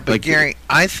 yeah, but Gary,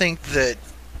 I think that,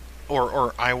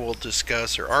 or I will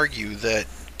discuss or argue that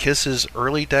Kiss's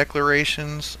early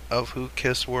declarations of who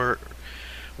Kiss were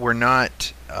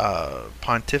not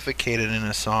pontificated in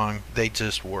a song. They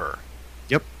just were.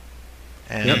 Yep.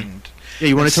 And yeah,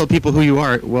 you want to tell people who you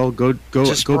are? Well, go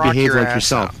behave like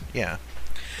yourself. Out. Yeah.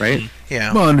 Right.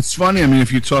 Yeah. Well, and it's funny. I mean,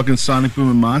 if you're talking Sonic Boom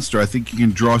and Monster, I think you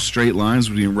can draw straight lines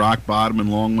between Rock Bottom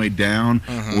and Long Way Down,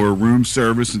 or Room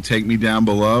Service and Take Me Down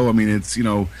Below. I mean, it's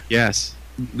yes.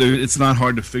 It's not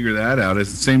hard to figure that out.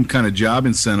 It's the same kind of job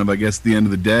incentive, I guess, at the end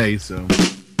of the day. So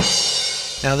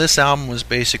now this album was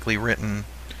basically written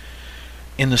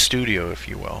in the studio, if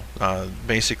you will.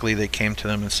 Basically, they came to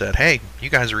them and said, hey, you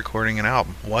guys are recording an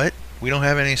album. What? We don't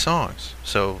have any songs.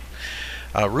 So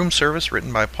Room Service,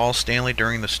 written by Paul Stanley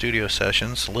during the studio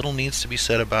sessions. Little needs to be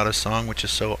said about a song which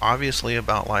is so obviously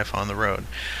about life on the road.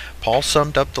 Paul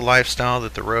summed up the lifestyle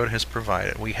that the road has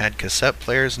provided. We had cassette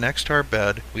players next to our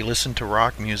bed. We listened to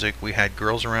rock music. We had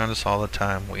girls around us all the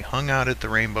time. We hung out at the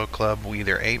Rainbow Club. We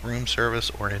either ate room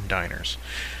service or in diners.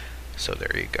 So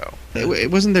there you go.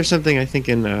 Wasn't there something, I think,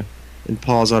 in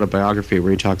Paul's autobiography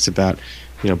where he talks about,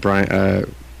 Brian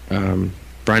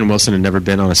Wilson had never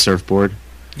been on a surfboard?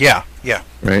 Yeah.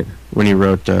 Right? When he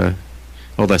wrote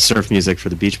all that surf music for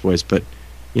the Beach Boys. But,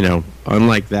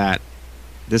 unlike that,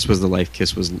 this was the life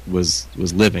Kiss was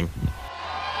living.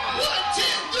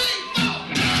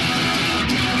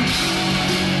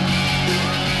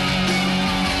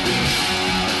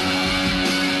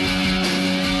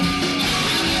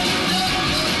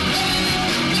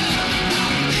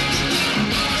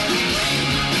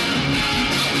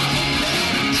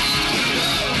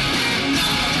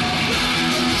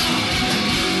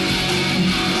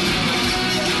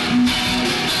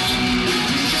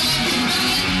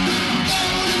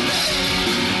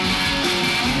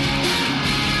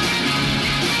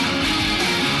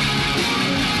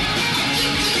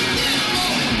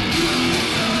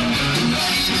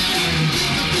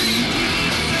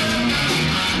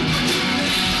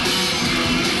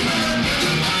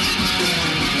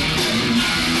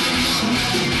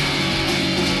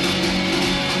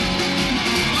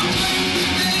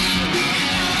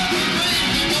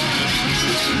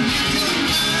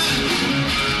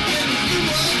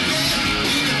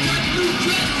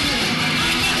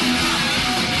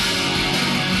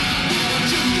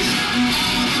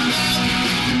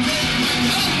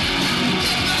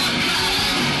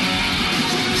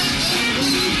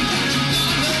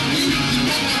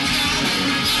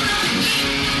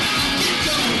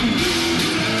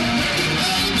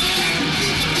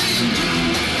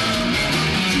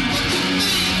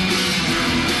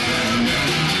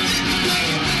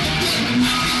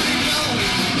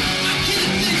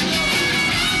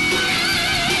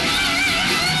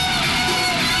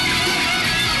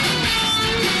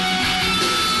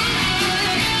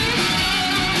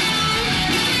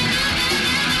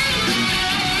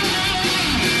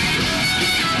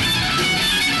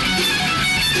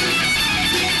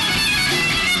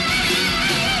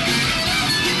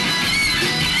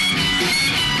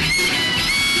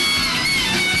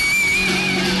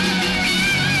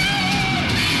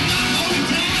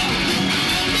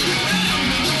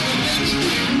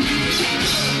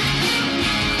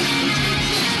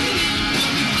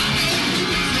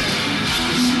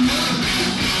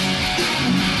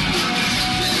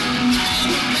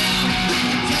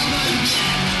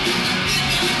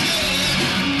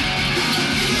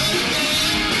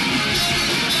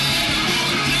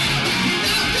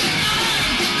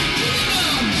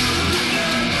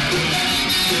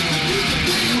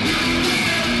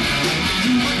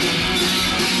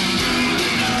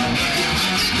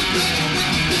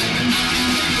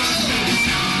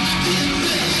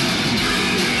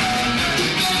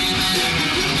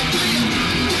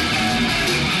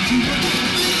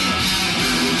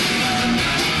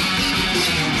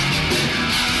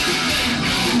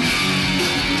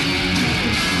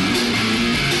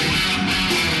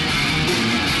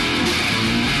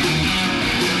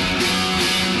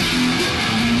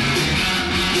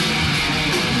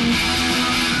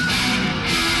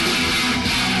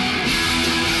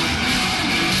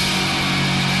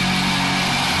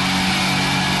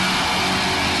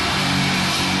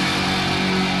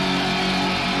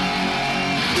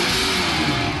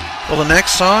 Well, the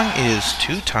next song is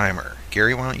Two Timer.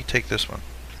 Gary, why don't you take this one?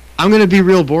 I'm going to be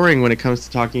real boring when it comes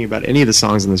to talking about any of the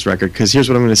songs on this record, because here's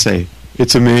what I'm going to say.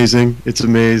 It's amazing. It's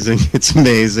amazing. It's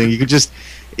amazing. You could just...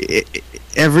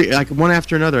 one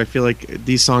after another, I feel like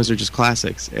these songs are just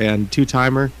classics. And Two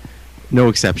Timer, no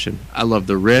exception. I love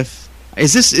the riff.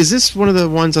 Is this one of the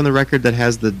ones on the record that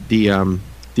has the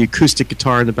acoustic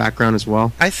guitar in the background as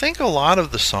well? I think a lot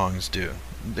of the songs do.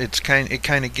 It kind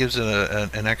of gives it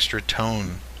an extra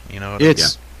tone. You know.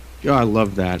 Oh, I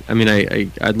love that. I mean,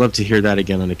 I'd love to hear that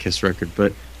again on a Kiss record.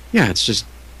 But yeah, it's just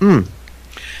I don't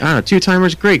know. Two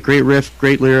Timer's great riff,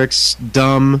 great lyrics,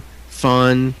 dumb,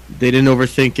 fun. They didn't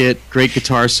overthink it. Great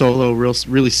guitar solo,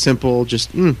 really simple.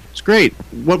 Just it's great.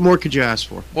 What more could you ask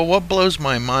for? Well, what blows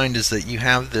my mind is that you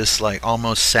have this like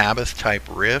almost Sabbath type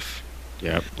riff.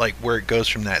 Yeah. Like where it goes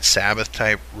from that Sabbath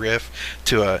type riff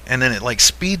to and then it like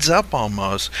speeds up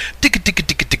almost.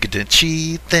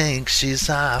 She thinks she's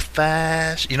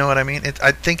fast. You know what I mean?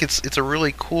 I think it's a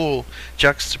really cool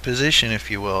juxtaposition,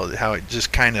 if you will, how it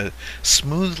just kind of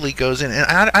smoothly goes in. And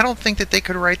I don't think that they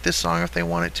could write this song if they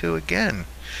wanted to again.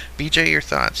 BJ, your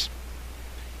thoughts?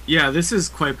 Yeah, this is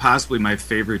quite possibly my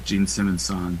favorite Gene Simmons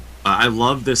song. I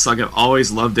love this song. I've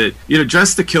always loved it. You know,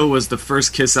 Dressed to Kill was the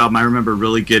first Kiss album I remember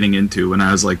really getting into when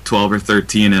I was like 12 or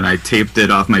 13, and I taped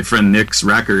it off my friend Nick's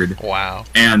record. Wow.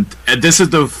 And this is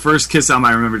the first Kiss album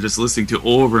I remember just listening to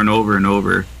over and over and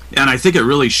over. And I think it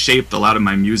really shaped a lot of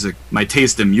my music, my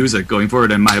taste in music going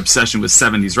forward, and my obsession with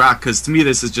 70s rock, because to me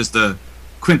this is just a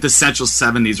quintessential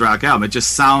 70s rock album. It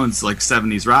just sounds like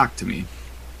 70s rock to me.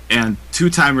 And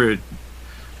Two-Timer,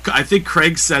 I think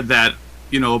Craig said that,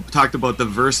 talked about the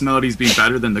verse melodies being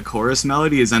better than the chorus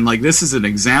melodies, and like this is an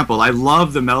example. I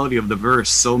love the melody of the verse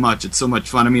so much. It's so much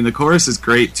fun. I mean, the chorus is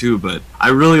great too, but I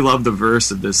really love the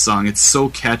verse of this song. It's so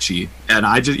catchy, and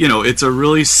I just, it's a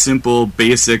really simple,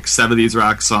 basic 70s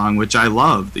rock song, which I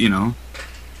love.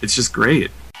 It's just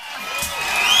great.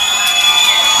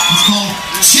 It's called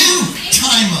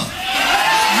Two-Timer.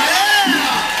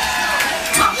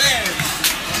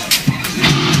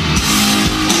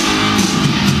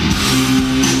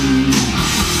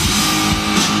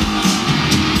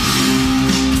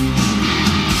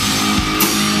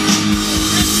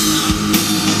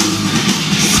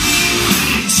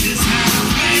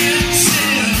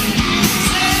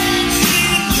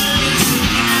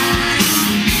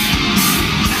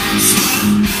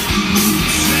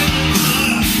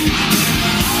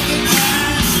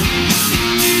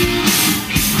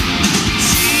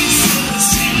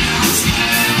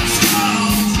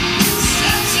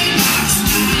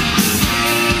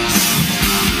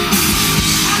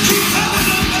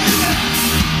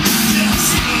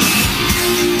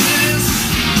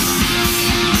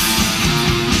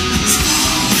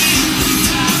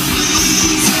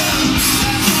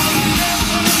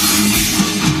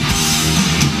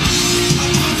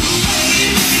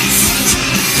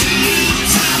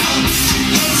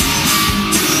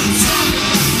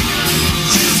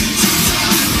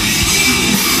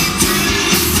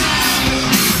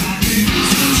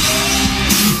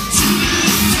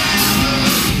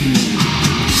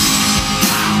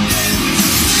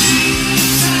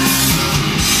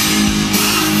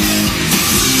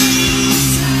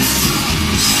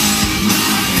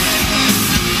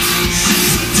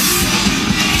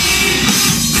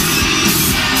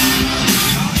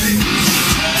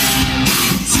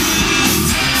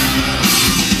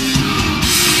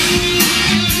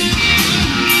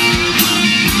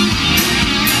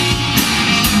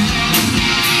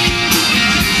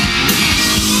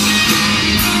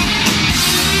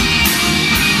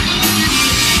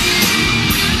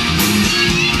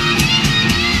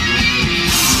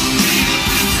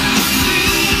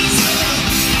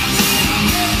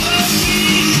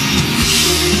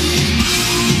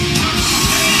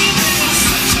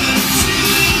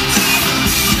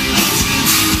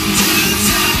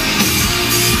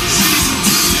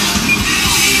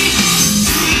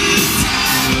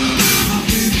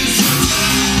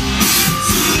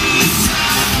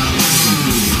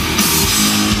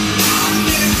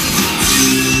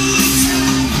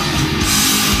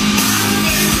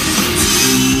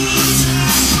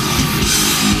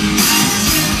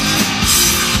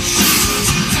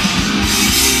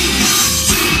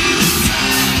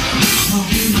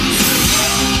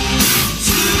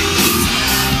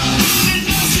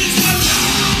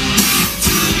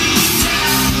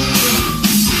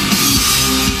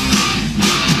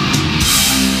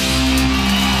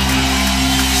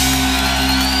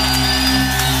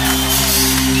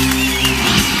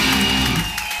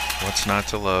 Not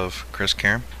to love, Chris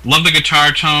Karam? Love the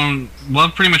guitar tone,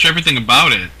 love pretty much everything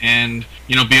about it, and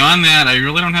beyond that, I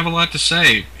really don't have a lot to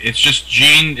say. It's just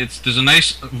Gene. There's a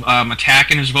nice attack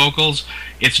in his vocals.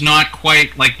 It's not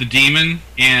quite like the Demon,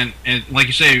 and like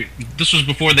you say, this was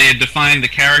before they had defined the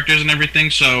characters and everything,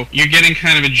 so you're getting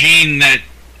kind of a Gene that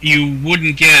you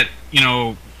wouldn't get,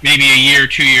 maybe a year,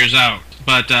 2 years out.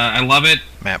 But I love it.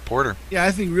 Matt Porter. Yeah,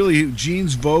 I think really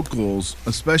Gene's vocals,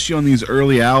 especially on these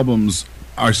early albums,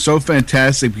 are so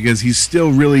fantastic because he's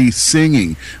still really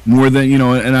singing more than,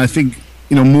 and I think,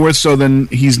 more so than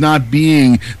he's not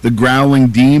being the growling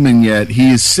demon yet. He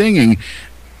is singing.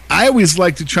 I always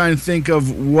like to try and think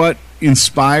of what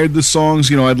inspired the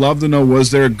songs. I'd love to know, was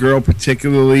there a girl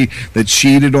particularly that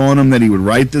cheated on him that he would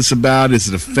write this about? Is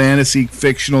it a fantasy,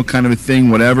 fictional kind of a thing,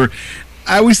 whatever?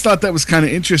 I always thought that was kind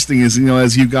of interesting as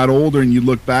you got older and you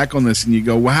look back on this and you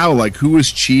go, wow, like who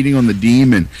was cheating on the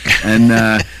demon?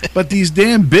 And but these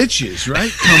damn bitches,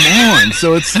 right? Come on.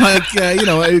 So it's like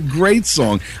a great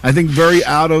song. I think very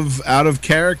out of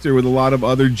character with a lot of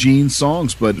other Gene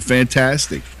songs, but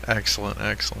fantastic. Excellent.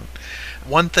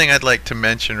 One thing I'd like to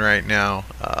mention right now,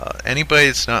 anybody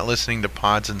that's not listening to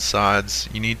Pods and Sods,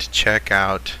 you need to check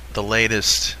out the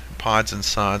latest Pods and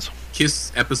Sods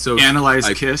Kiss episode. Analyze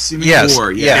Kiss, you mean? Yes.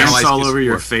 Or, yeah, Dance Analyze all Kiss over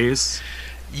your 4. face.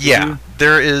 Yeah,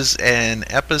 there is an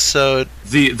episode.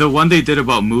 The one they did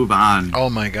about Move On. Oh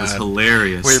my god, was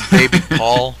hilarious. Where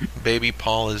Baby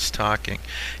Paul is talking.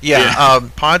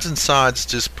 Pods and Sods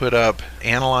just put up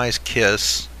Analyze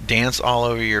Kiss, Dance All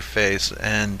Over Your Face,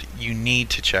 and you need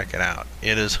to check it out.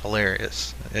 It is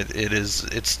hilarious.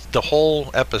 It's the whole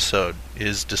episode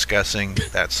is discussing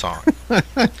that song.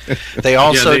 They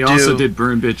also did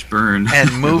Burn Bitch Burn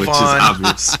and Move which On, is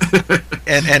obvious.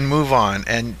 and Move On,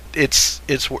 and it's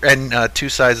Two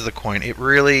Sides of the Coin. It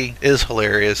really is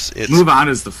hilarious. Move On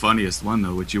is the funniest one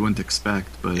though, which you wouldn't expect,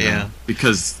 but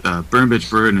because Burn Bitch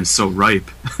Burn is so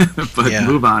ripe, but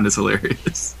Move On is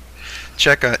hilarious.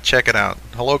 Check it out.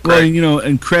 Hello, Craig. Well, you know,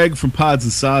 and Craig from Pods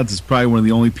and Sods is probably one of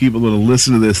the only people that'll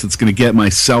listen to this that's going to get my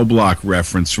cell block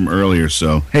reference from earlier.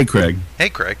 So, hey, Craig. Hey,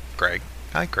 Craig.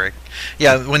 Hi, Craig.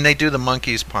 Yeah, when they do the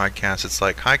Monkeys podcast, it's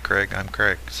like, hi, Craig. I'm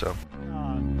Craig. So,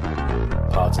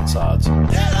 Pods and Sods.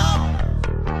 Get up!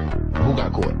 Who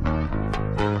got caught?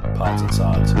 Pods and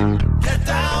Sods. Get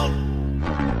down!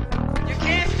 You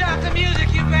can't stop the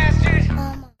music, you bastard!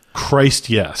 Christ,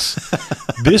 yes.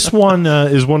 This one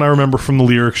is one I remember from the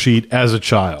lyric sheet as a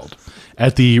child.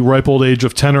 At the ripe old age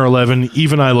of 10 or 11,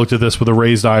 even I looked at this with a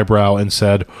raised eyebrow and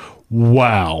said,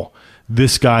 wow,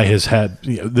 this guy's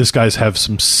have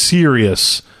some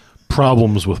serious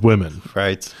problems with women.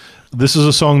 Right. This is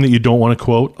a song that you don't want to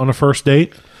quote on a first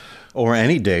date. Or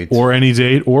any date.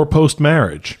 Or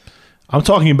post-marriage. I'm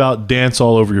talking about Dance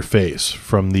All Over Your Face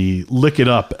from the Lick It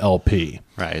Up LP.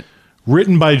 Right.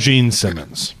 Written by Gene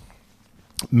Simmons.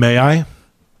 May I?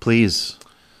 Please.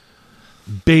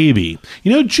 Baby.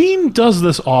 You know, Gene does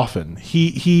this often.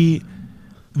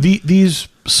 These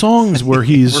songs where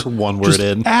he's We're one word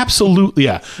in. Absolutely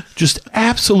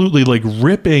like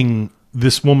ripping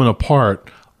this woman apart.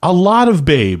 A lot of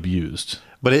Babe used.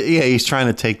 But he's trying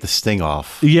to take the sting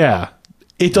off. Yeah.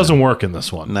 It doesn't work in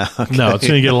this one. No, okay. No, it's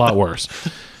going to get a lot worse.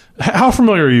 How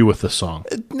familiar are you with this song?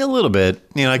 A little bit.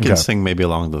 You know, I can sing maybe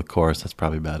along to the chorus. That's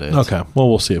probably about it. Okay. Well,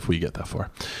 we'll see if we get that far.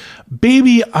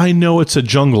 Baby, I know it's a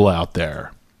jungle out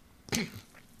there.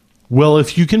 Well,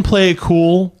 if you can play it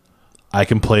cool, I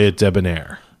can play it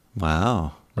debonair.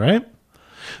 Wow. Right?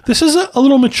 This is a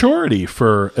little maturity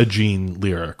for a Gene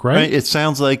lyric, right? It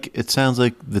sounds like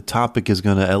the topic is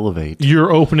going to elevate.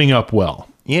 You're opening up well.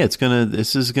 Yeah,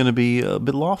 this is gonna be a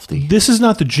bit lofty. This is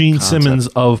not the Gene Simmons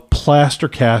of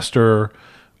Plastercaster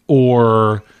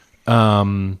or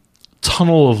Tunnel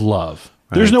of Love.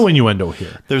 Right. There's no innuendo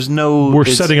here. We're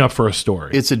setting up for a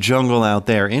story. It's a jungle out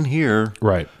there. In here,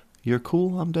 right? You're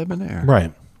cool. I'm debonair.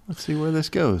 Right. Let's see where this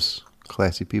goes.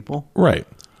 Classy people. Right.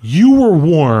 You were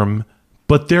warm,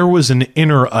 but there was an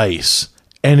inner ice,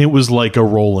 and it was like a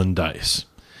rolling dice.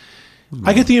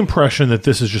 I get the impression that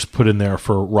this is just put in there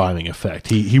for rhyming effect.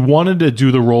 He wanted to do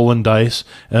the rolling dice,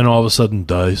 and all of a sudden,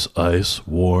 dice, ice,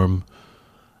 warm.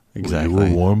 Exactly. Well,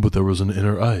 you were warm, but there was an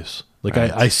inner ice. Like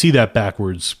right. I see that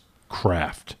backwards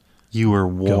craft. You were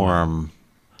warm,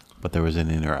 but there was an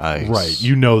inner ice. Right.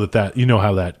 You know you know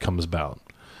how that comes about.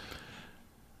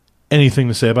 Anything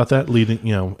to say about that? Leading,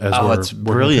 it's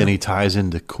brilliant. He ties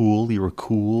into cool. You were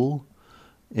cool,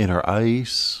 inner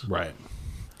ice. Right.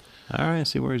 All right, I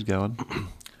see where he's going.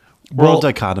 We're all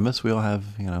dichotomous. We all have,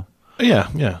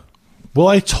 Yeah. Well,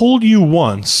 I told you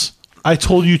once. I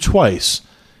told you twice.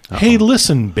 Uh-oh. Hey,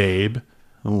 listen, babe.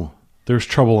 Ooh. There's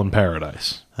trouble in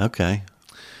paradise. Okay.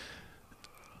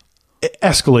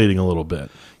 Escalating a little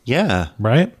bit. Yeah.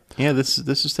 Right? Yeah, this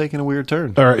is taking a weird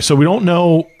turn. All right, so we don't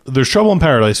know. There's trouble in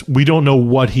paradise. We don't know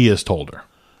what he has told her.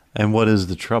 And what is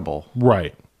the trouble?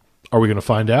 Right. Are we going to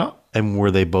find out? And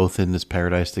were they both in this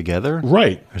paradise together?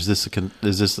 Right. Or is this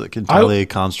entirely a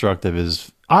construct of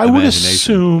his I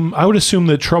would assume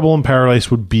that Trouble in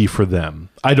Paradise would be for them.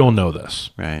 I don't know this.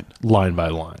 Right. Line by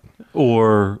line.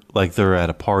 Or like they're at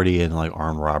a party and like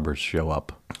armed robbers show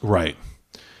up. Right.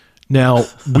 Now,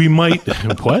 we might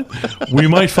what? We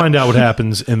might find out what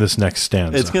happens in this next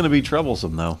stanza. It's going to be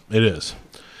troublesome though. It is.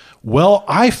 Well,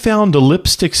 I found a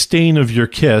lipstick stain of your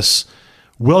kiss.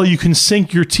 Well, you can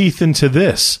sink your teeth into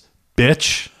this.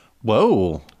 Bitch.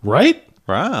 Whoa. Right?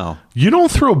 Wow. You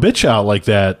don't throw bitch out like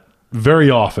that very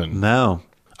often. No.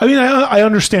 I mean, I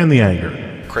understand the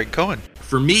anger. Craig Cohen.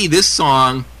 For me, this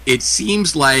song, it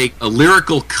seems like a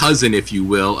lyrical cousin, if you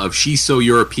will, of She's So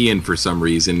European for some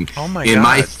reason. Oh my In God.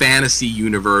 my fantasy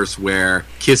universe where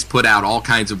Kiss put out all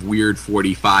kinds of weird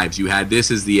 45s, you had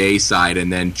this as the A side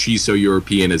and then She's So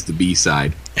European as the B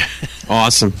side.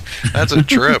 Awesome. That's a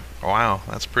trip. Wow,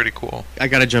 that's pretty cool. I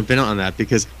got to jump in on that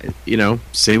because,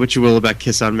 say what you will about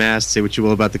Kiss Unmasked, say what you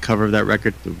will about the cover of that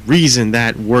record. The reason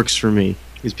that works for me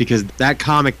is because that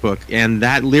comic book and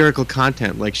that lyrical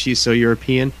content, like She's So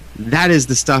European, that is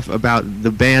the stuff about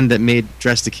the band that made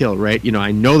Dress to Kill, right? You know,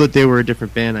 I know that they were a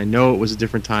different band. I know it was a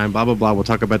different time, blah, blah, blah. We'll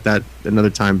talk about that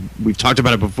another time. We've talked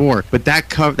about it before. But that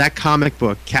comic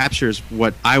book captures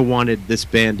what I wanted this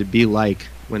band to be like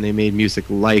when they made music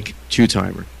like Two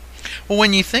Timer. Well,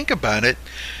 when you think about it,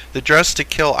 the Dress to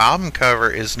Kill album cover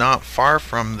is not far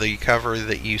from the cover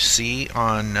that you see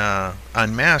on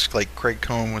Unmasked, like Craig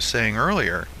Cohen was saying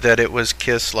earlier, that it was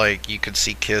Kiss, like you could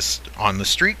see Kiss on the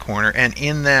street corner, and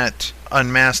in that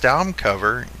Unmasked album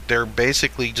cover, they're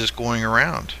basically just going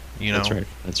around, you know.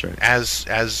 That's right.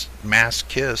 As masked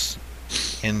Kiss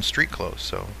in street clothes,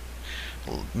 so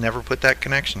we'll never put that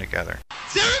connection together.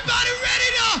 Is everybody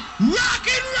ready to rock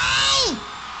and roll?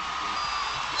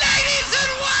 Ladies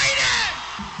and waiting!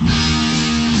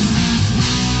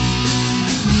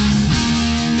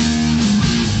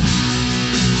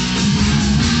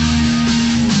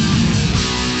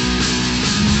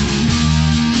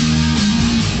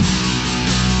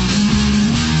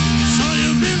 So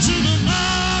you've been to the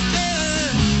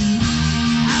market,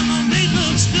 and the meat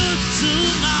looks good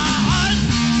tonight,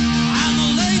 and the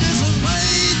ladies are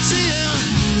waiting.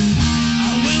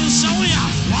 I will show you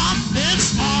what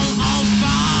it's all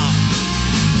about.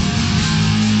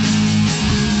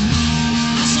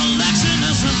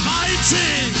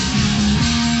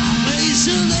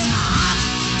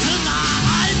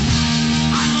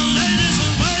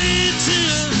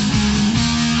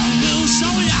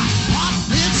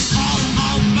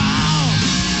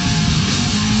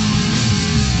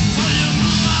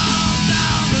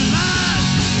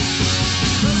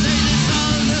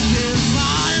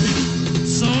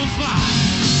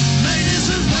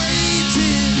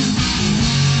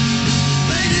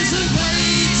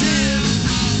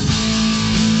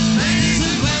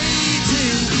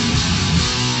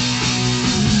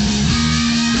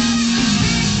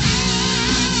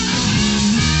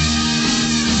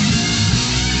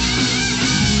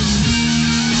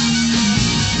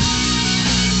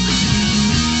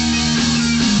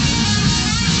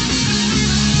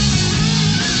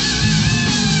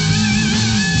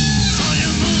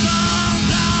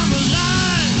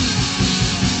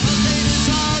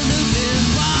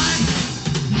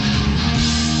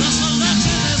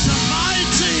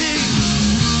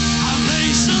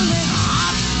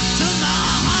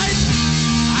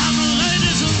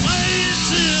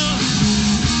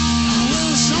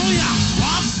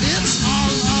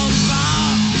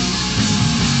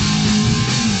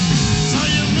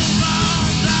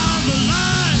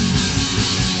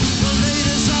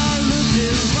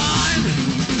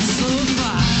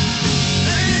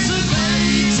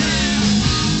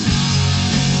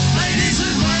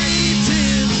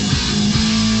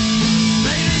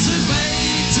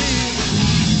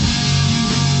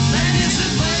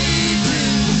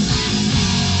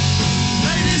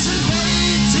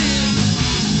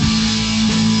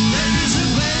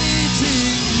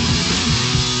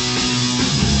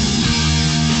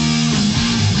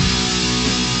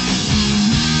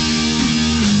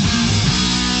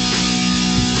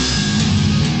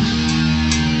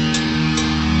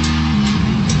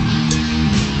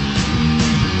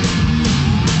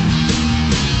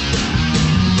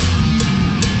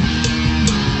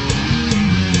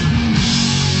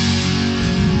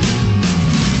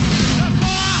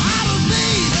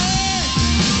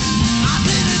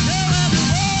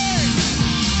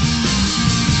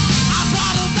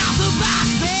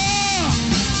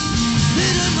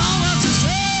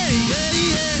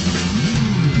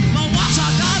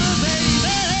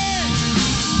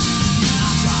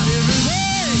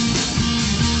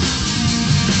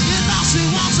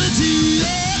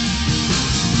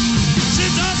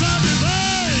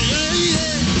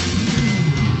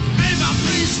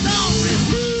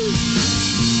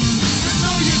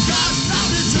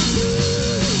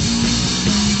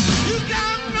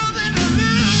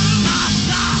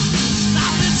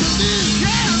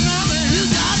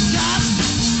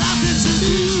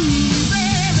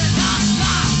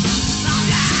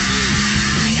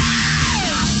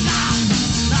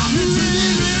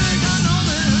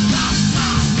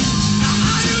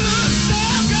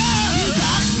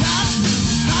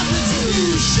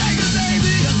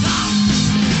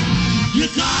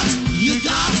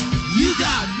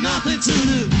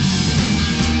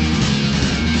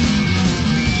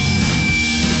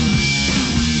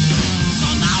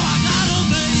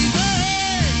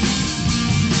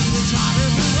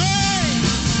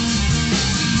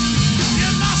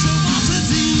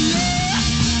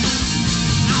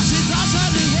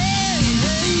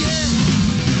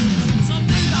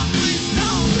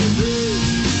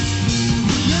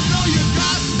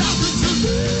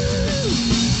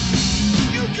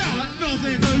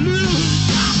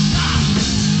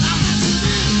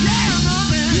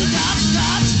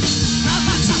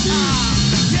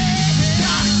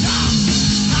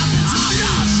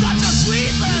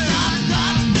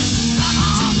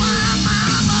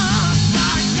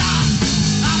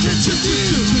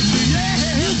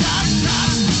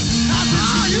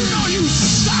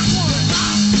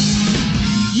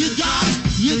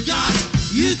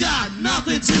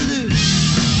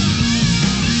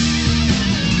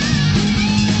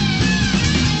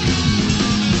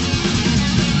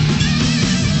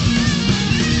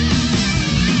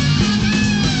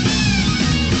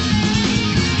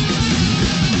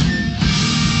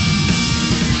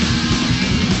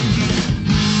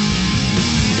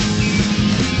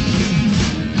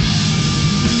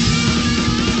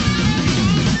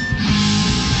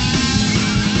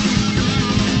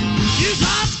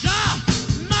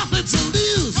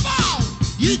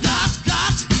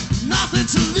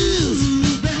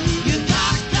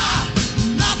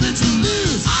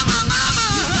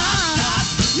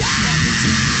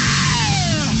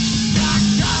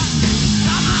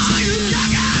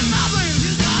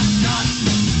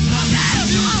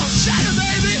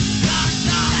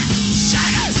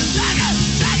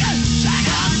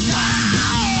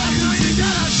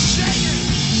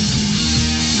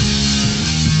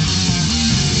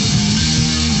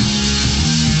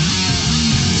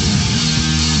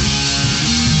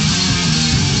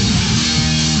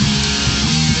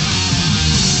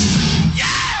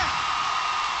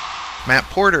 Matt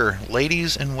Porter,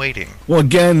 Ladies in Waiting. Well,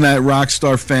 again, that rock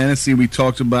star fantasy, we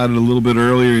talked about it a little bit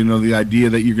earlier, you know, the idea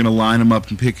that you're going to line them up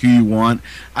and pick who you want.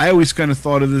 I always kind of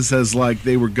thought of this as like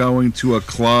they were going to a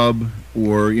club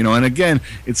or, you know, and again,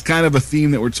 it's kind of a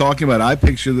theme that we're talking about. I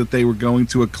picture that they were going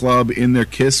to a club in their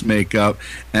Kiss makeup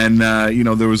and, you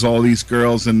know, there was all these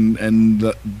girls and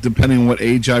depending on what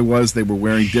age I was, they were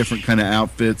wearing different kind of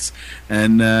outfits.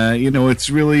 And, you know, it's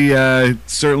really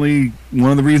certainly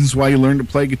one of the reasons why you learn to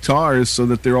play guitar is so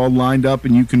that they're all lined up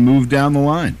and you can move down the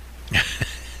line.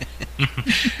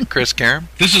 Chris Karam?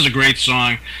 This is a great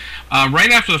song.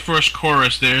 Right after the first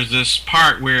chorus, there's this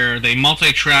part where they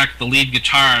multi-track the lead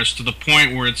guitars to the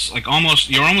point where it's like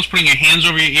you're almost putting your hands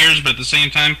over your ears, but at the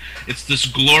same time, it's this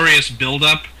glorious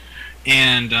build-up.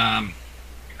 And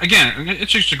again,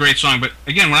 it's just a great song. But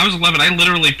again, when I was 11, I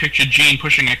literally pictured Gene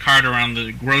pushing a cart around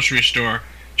the grocery store,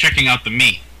 checking out the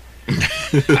meat.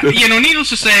 You know, needless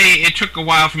to say, it took a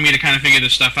while for me to kind of figure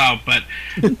this stuff out. But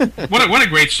what a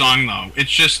great song, though.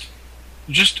 It's just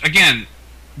again,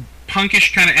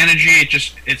 punkish kind of energy.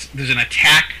 There's an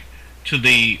attack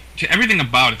to everything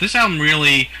about it. This album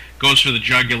really goes for the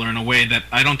jugular in a way that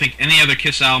I don't think any other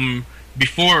Kiss album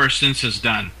before or since has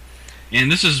done.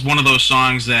 And this is one of those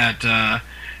songs that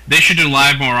they should do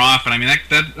live more often. I mean,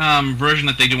 that version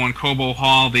that they do on Cobo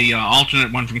Hall, the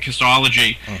alternate one from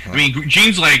Kissology. I mean,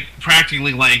 Gene's like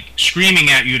practically like screaming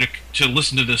at you to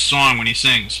listen to this song when he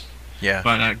sings. Yeah.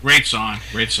 But great song.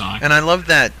 And I love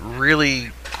that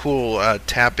really cool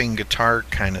tapping guitar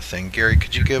kind of thing. Gary,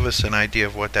 could you give us an idea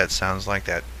of what that sounds like?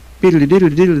 That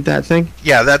that thing.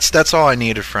 Yeah, that's all I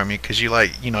needed from you because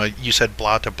you said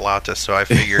blata blata, so I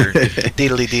figured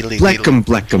deedly deedly. Bleckum,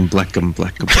 bleckum, bleckum,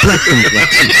 bleckum, bleckum,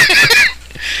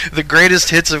 bleckum. The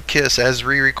greatest hits of Kiss as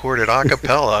re-recorded a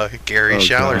cappella, Gary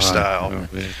Schaller style.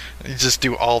 Oh, you just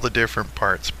do all the different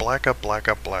parts. Black up, black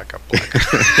up, black up, black up.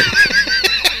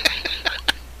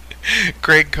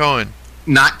 Craig Cohen.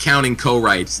 Not counting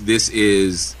co-writes, this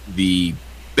is the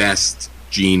best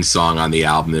Gene song on the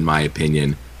album, in my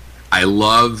opinion. I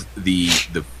love the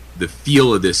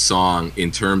feel of this song in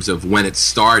terms of when it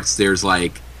starts, there's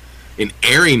like an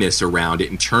airiness around it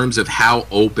in terms of how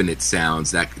open it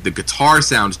sounds. That the guitar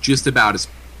sounds just about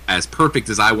as perfect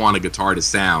as I want a guitar to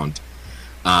sound.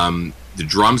 The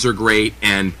drums are great,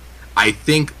 and I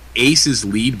think Ace's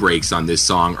lead breaks on this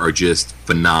song are just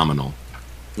phenomenal.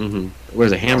 Mm-hmm.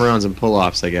 Where's it? Hammer-ons and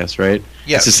pull-offs, I guess, right?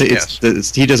 Yes,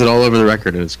 he does it all over the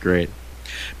record, and it's great.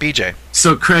 BJ.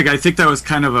 So, Craig, I think that was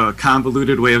kind of a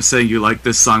convoluted way of saying you like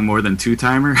this song more than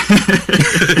Two-Timer.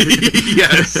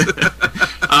 Yes.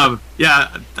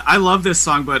 Yeah, I love this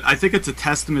song, but I think it's a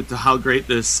testament to how great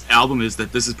this album is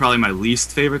that this is probably my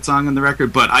least favorite song on the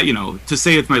record. But, to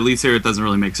say it's my least favorite doesn't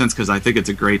really make sense because I think it's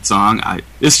a great song.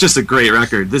 It's just a great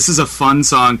record. This is a fun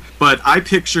song, but I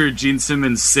picture Gene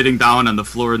Simmons sitting down on the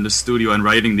floor in the studio and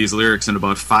writing these lyrics in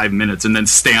about 5 minutes and then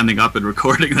standing up and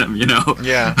recording them,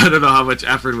 Yeah. I don't know how much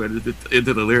effort went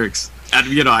into the lyrics.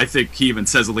 And, I think he even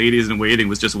says Ladies in Waiting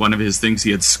was just one of his things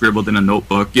he had scribbled in a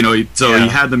notebook. He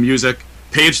had the music,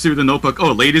 page through the notebook,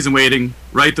 Ladies in Waiting,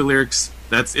 write the lyrics,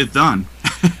 that's it, done.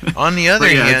 On the other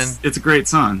hand... It's a great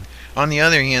song. On the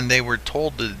other hand, they were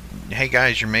told hey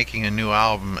guys, you're making a new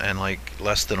album, and like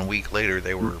less than a week later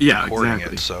they were recording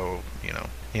exactly. it, so,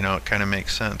 it kind of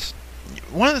makes sense.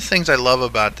 One of the things I love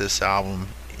about this album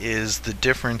is the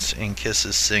difference in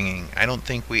Kiss's singing. I don't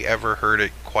think we ever heard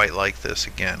it quite like this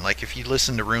again. Like, if you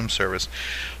listen to Room Service,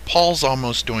 Paul's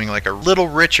almost doing like a Little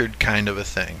Richard kind of a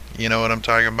thing. You know what I'm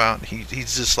talking about?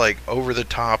 He's just like over the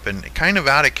top and kind of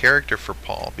out of character for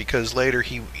Paul, because later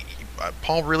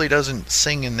Paul really doesn't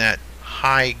sing in that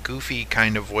high, goofy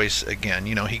kind of voice again.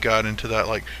 He got into that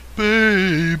like,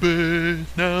 baby,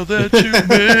 now that you've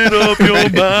made up your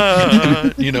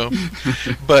mind,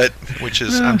 but which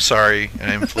is, I'm sorry,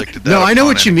 I inflicted that. No, I know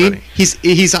what anybody. you mean.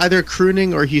 He's either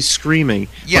crooning or he's screaming.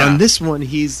 Yeah. But on this one,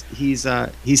 he's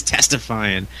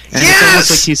testifying, and yes! it's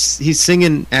almost like he's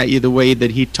singing at you the way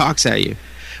that he talks at you.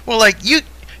 Well, like you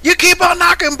keep on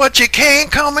knocking, but you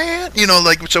can't come in.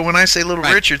 So when I say Little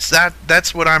Richards,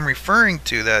 that's what I'm referring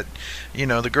to. That,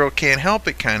 the girl can't help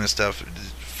it kind of stuff.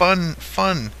 Fun.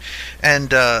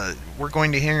 And we're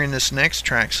going to hear in this next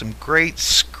track some great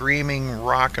screaming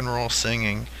rock and roll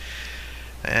singing.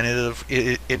 And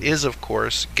it is, of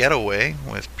course, Getaway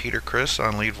with Peter Criss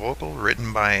on lead vocal,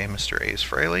 written by Mr. Ace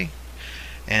Frehley.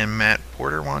 And Matt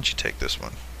Porter, why don't you take this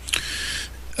one?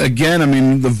 Again, I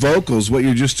mean, the vocals, what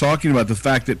you're just talking about, the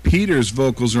fact that Peter's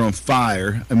vocals are on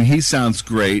fire. I mean, he sounds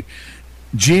great.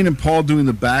 Gene and Paul doing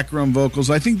the background vocals.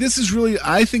 I think this is really,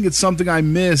 I think it's something I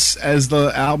miss as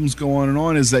the albums go on and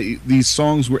on, is that these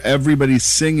songs where everybody's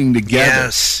singing together.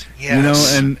 Yes,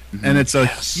 yes. You know, and it's a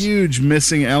huge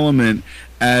missing element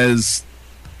as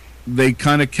they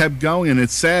kind of kept going, and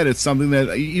it's sad. It's something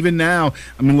that even now,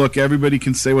 I mean, look, everybody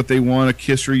can say what they want, a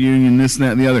Kiss reunion, this and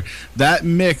that and the other. That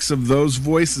mix of those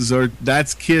voices,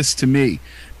 that's Kiss to me.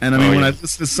 And I mean, when I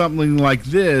listen to something like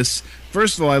this,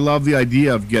 first of all, I love the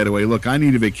idea of Getaway. Look, I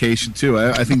need a vacation too.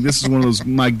 I think this is one of those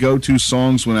my go-to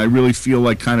songs when I really feel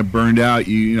like kind of burned out.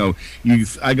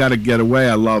 I got to get away.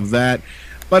 I love that.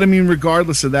 But I mean,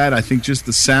 regardless of that, I think just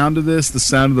the sound of this, the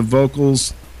sound of the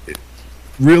vocals, it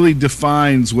really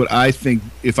defines what I think.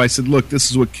 If I said, look,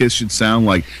 this is what Kiss should sound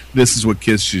like, this is what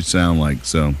Kiss should sound like.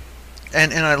 So.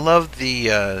 And I love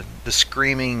the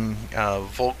screaming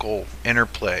vocal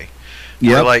interplay.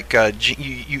 Yeah, like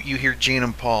you hear Gene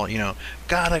and Paul,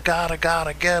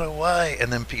 gotta get away,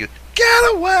 and then people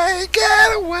get away.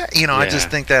 I just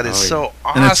think that is so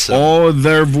awesome. And it's all of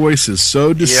their voices,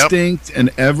 so distinct, and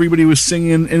everybody was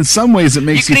singing. In some ways, it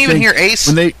makes you can even think hear Ace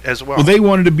as well. Well, they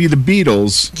wanted to be the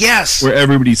Beatles, yes, where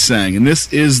everybody sang, and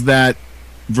this is that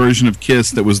version of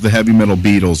Kiss that was the heavy metal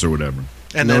Beatles or whatever.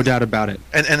 And no doubt about it.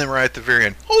 And then right at the very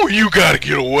end, oh, you gotta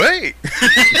get away.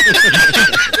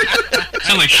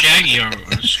 Sound like Shaggy or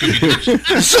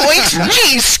Scooby-Doo. So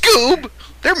geez, Scoob,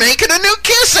 they're making a new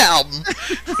Kiss album.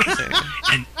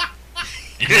 and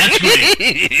that's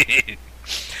me.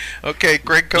 Okay,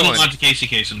 Greg Cohen. Little Monte Casey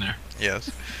case in there. Yes.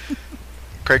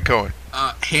 Craig Cohen.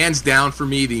 Hands down for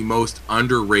me, the most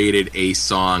underrated Ace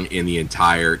song in the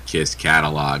entire Kiss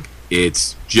catalog.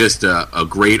 It's just a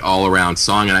great all-around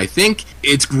song, and I think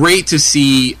it's great to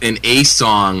see an Ace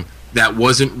song that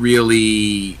wasn't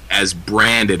really as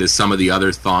branded as some of the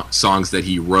other songs that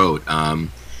he wrote. A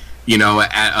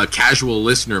casual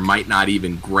listener might not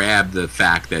even grab the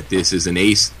fact that this is an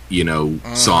Ace,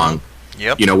 song.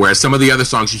 Yep. Whereas some of the other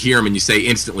songs you hear them and you say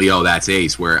instantly, oh, that's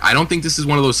Ace. Where I don't think this is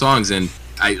one of those songs, and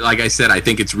like I said, I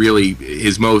think it's really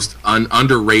his most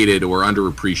underrated or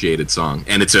underappreciated song,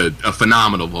 and it's a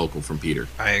phenomenal vocal from Peter.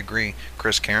 I agree.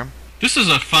 Chris Karam? This is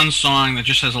a fun song that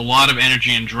just has a lot of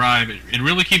energy and drive. It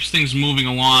really keeps things moving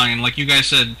along, and like you guys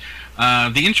said,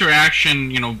 the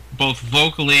interaction, both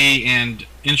vocally and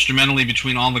instrumentally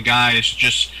between all the guys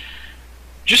just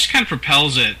kind of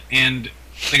propels it, and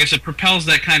like I said, propels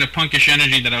that kind of punkish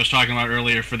energy that I was talking about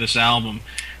earlier for this album.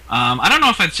 I don't know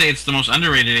if I'd say it's the most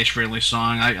underrated Ace Frehley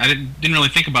song. I didn't really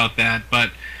think about that, but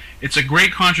it's a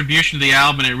great contribution to the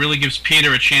album, and it really gives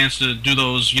Peter a chance to do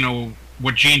those,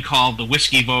 what Gene called the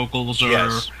whiskey vocals, or,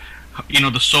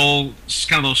 the soul,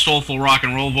 kind of those soulful rock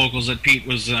and roll vocals that Pete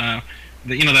was, that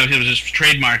was his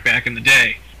trademark back in the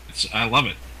day. I love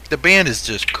it. The band is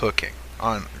just cooking,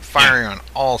 firing on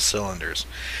all cylinders,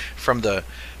 from the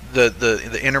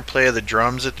interplay of the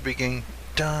drums at the beginning,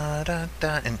 da da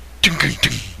da, and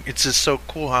it's just so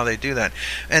cool how they do that.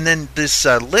 And then this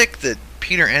lick that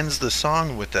Peter ends the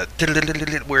song with, that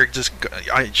where it just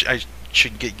I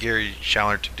should get Gary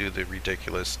Schaller to do the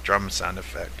ridiculous drum sound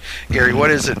effect. Gary, what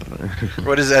is it?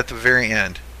 What is at the very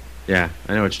end? Yeah,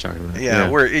 I know what you're talking about. Yeah.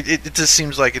 Where it just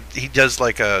seems like he does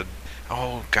like a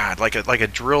like a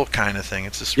drill kind of thing.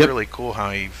 It's just really cool how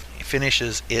he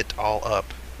finishes it all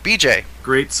up. BJ,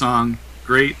 great song,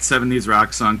 great 70s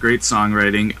rock song, great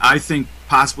songwriting. I think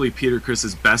possibly Peter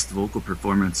Criss's best vocal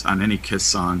performance on any Kiss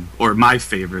song, or my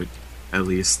favorite at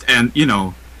least. And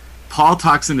Paul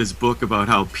talks in his book about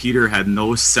how Peter had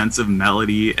no sense of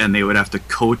melody and they would have to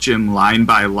coach him line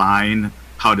by line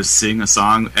how to sing a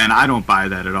song, and I don't buy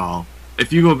that at all.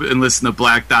 If you go and listen to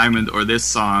Black Diamond or this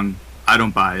song, I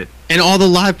don't buy it. And all the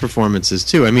live performances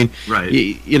too. I mean,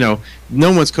 right.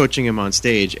 No one's coaching him on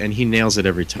stage, and he nails it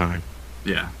every time.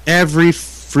 Yeah. Every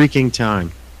freaking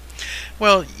time.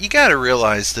 Well, you got to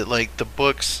realize that the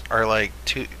books are like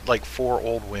four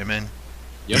old women,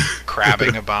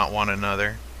 crabbing about one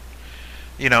another.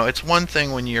 It's one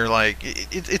thing when you're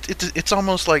it's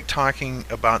almost like talking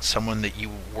about someone that you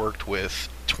worked with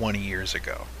 20 years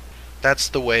ago. That's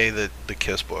the way that the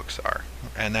Kiss books are,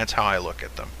 and that's how I look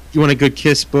at them. You want a good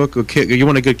Kiss book, or you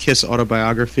want a good Kiss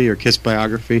autobiography or Kiss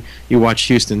biography? You watch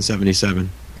Houston 77.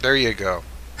 There you go.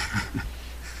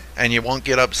 And you won't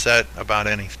get upset about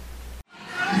anything.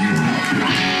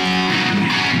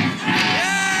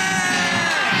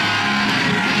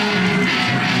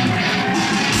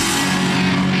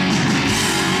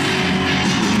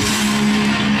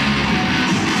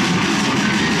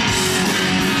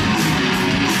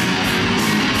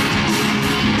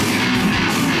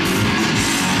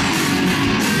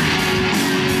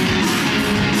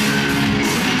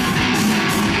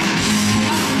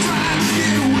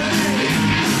 Get away.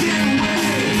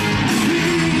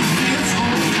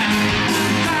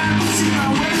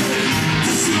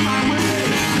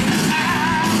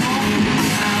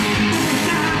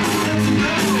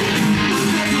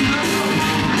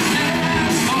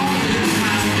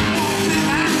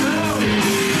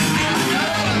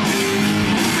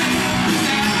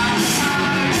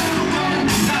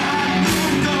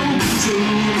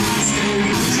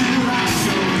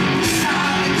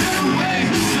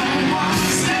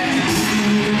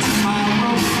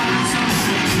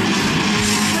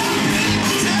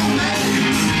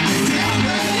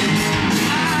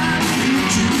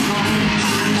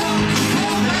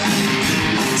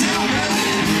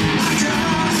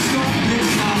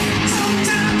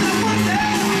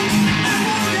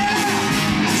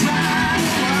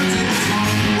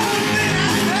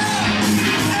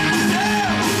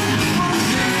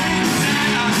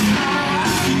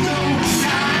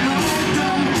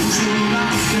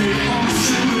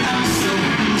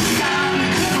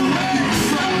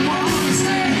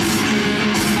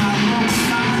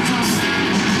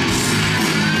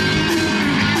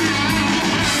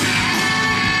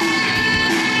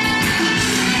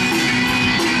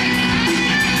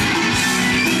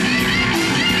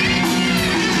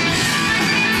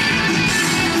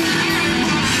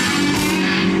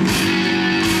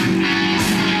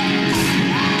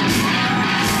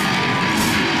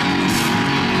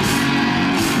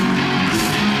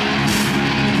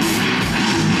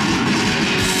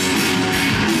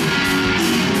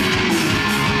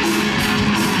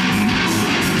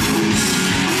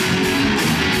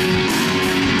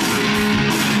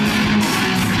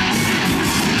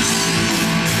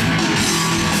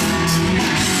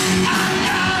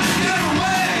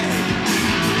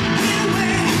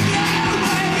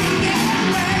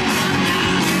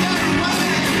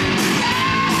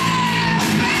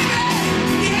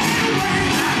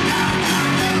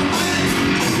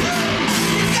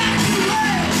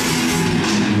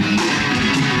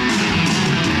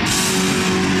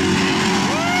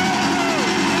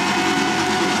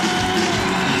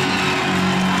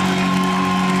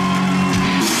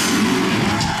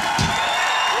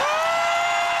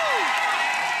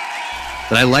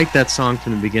 But I liked that song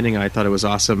from the beginning. I thought it was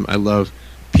awesome. I love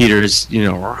Peter's,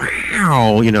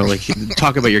 like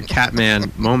talk about your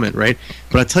Catman moment, right?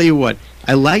 But I'll tell you what,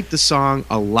 I liked the song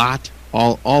a lot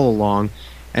all along,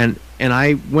 and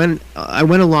I went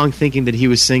along thinking that he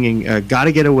was singing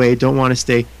 "Gotta Get Away, Don't Want to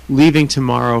Stay, Leaving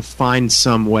Tomorrow, Find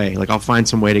Some Way." Like, I'll find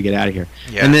some way to get out of here.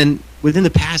 Yeah. And then within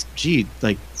the past,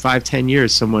 5-10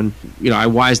 years, someone, I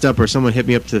wised up, or someone hit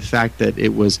me up to the fact that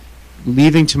it was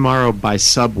 "Leaving Tomorrow" by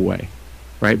Subway,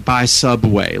 right? By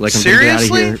Subway. Like, I'm gonna get out of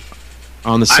Seriously? here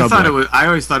on the subway. I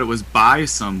always thought it was by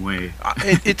some way.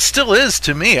 It still is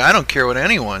to me. I don't care what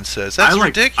anyone says. That's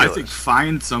ridiculous. I think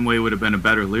 "Find Some Way" would have been a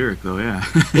better lyric, though. Yeah.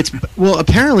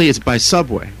 Apparently it's by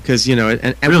Subway, because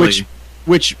and Really?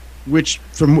 which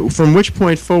from which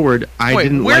point forward I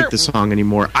didn't like the song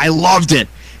anymore. I loved it.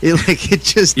 It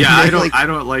just I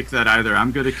don't like that either.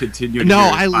 I'm going to continue. No,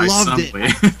 to hear I by loved some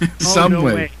way. it.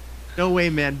 Subway. No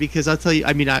way, man. Because I'll tell you,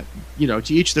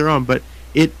 to each their own. But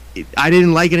I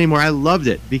didn't like it anymore. I loved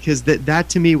it because that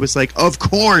to me was like, of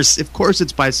course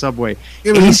it's by Subway.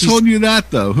 Yeah, but who told you that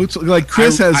though?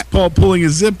 Chris has Paul pulling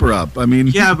his zipper up. I mean,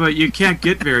 yeah, but you can't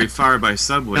get very far by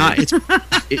Subway.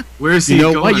 Where's he you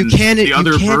know going? what? You can't. The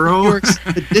other borough? New York,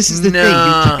 but this is the thing.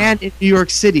 You can't in New York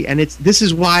City, and this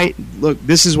is why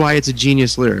it's a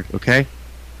genius lyric. Okay.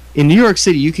 In New York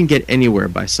City, you can get anywhere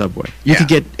by Subway. You can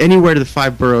get anywhere to the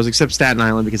 5 boroughs except Staten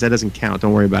Island, because that doesn't count.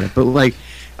 Don't worry about it. But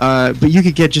but you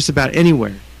could get just about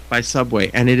anywhere by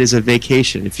Subway, and it is a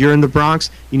vacation. If you're in the Bronx,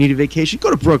 you need a vacation, go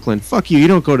to Brooklyn. Fuck you. You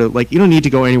don't go to you don't need to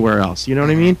go anywhere else. You know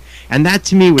what I mean? And that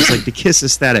to me was like the Kiss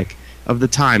aesthetic of the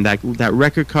time. That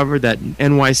record cover, that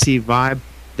NYC vibe.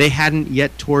 They hadn't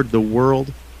yet toured the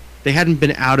world. They hadn't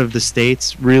been out of the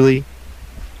States really.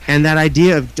 And that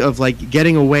idea of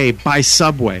getting away by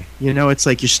Subway, it's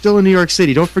like you're still in New York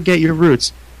City. Don't forget your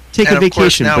roots. Take a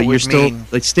vacation, but you're still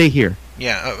stay here.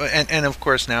 Yeah, and of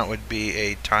course now it would be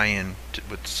a tie-in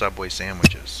with Subway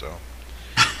sandwiches. So.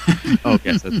 Oh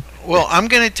yes. Well, I'm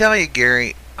going to tell you,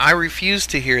 Gary. I refuse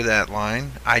to hear that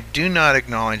line. I do not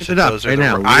acknowledge that those are the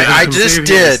words. I just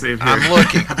did. I'm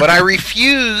looking, but I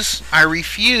refuse. I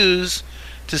refuse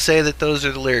to say that those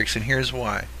are the lyrics, and here's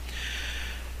why.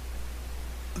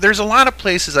 There's a lot of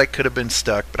places I could have been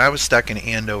stuck, but I was stuck in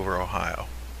Andover, Ohio.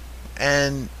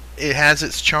 And it has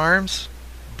its charms,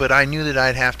 but I knew that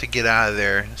I'd have to get out of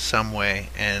there some way,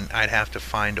 and I'd have to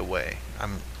find a way.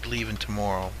 I'm leaving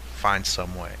tomorrow, find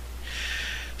some way.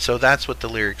 So that's what the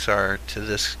lyrics are to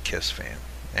this Kiss fan.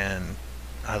 And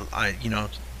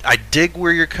I dig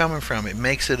where you're coming from. It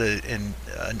makes it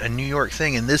a New York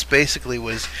thing, and this basically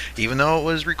was, even though it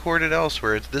was recorded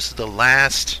elsewhere, this is the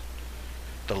last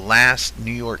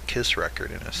New York Kiss record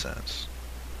in a sense.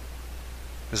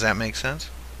 Does that make sense?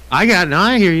 I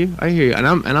hear you, and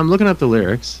I'm looking up the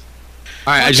lyrics.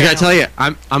 All right, I just gotta tell you,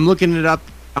 I'm looking it up.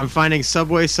 I'm finding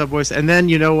Subways, and then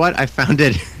you know what? I found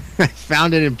it. I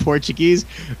found it in Portuguese.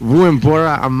 Vou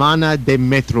embora amanhã de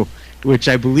metro, which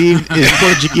I believe is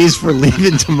Portuguese for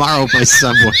leaving tomorrow by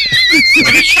Subway.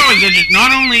 This show is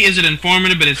not only is it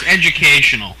informative, but it's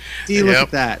educational. See, look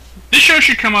at that. This show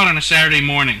should come out on a Saturday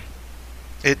morning.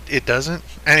 It doesn't?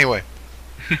 Anyway.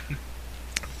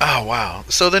 Oh, wow.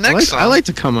 So the next song... I like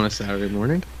to come on a Saturday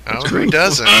morning. That's who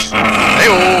doesn't?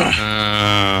 Hey-oh.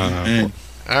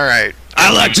 All right.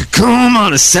 I like to come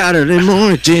on a Saturday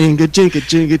morning. Jingle, jingle,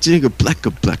 jingle, jingle, blacka,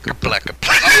 blacka, blacka.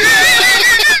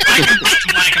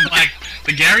 Black.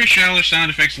 The Gary Shaler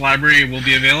sound effects library will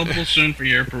be available soon for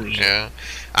your perusal. Yeah.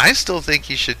 I still think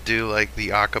you should do, like, the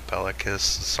acapella Kiss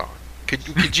song.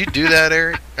 Could you do that,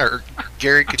 Eric? Or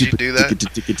Gary, could you do that?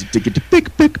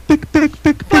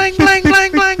 Blang, blang,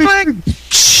 blang, blang, blang.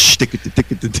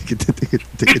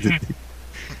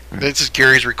 This is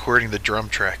Gary's recording the drum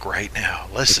track right now.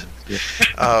 Listen.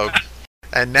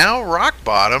 And now Rock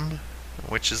Bottom,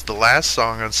 which is the last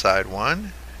song on side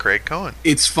 1, Craig Cohen.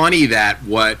 It's funny that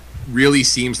what really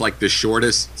seems like the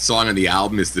shortest song on the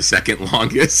album is the second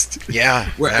longest. Yeah.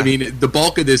 I mean, the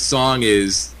bulk of this song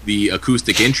is the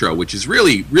acoustic intro, which is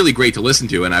really, really great to listen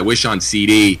to, and I wish on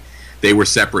CD they were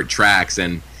separate tracks.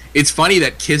 And it's funny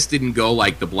that Kiss didn't go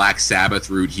like the Black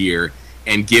Sabbath route here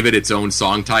and give it its own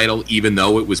song title, even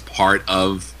though it was part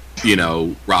of,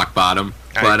 Rock Bottom.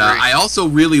 But I also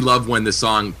really love when the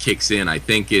song kicks in. I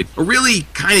think it's a really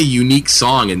kind of unique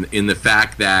song in the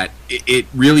fact that it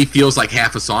really feels like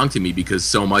half a song to me because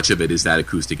so much of it is that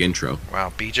acoustic intro.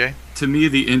 Wow, BJ? To me,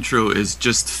 the intro is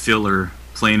just filler,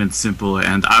 plain and simple,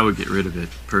 and I would get rid of it,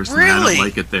 personally. Really? I don't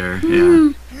like it there.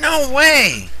 Yeah. No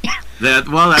way!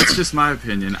 That's just my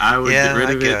opinion. I would get rid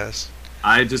of it.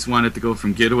 I just want it to go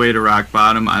from Getaway to Rock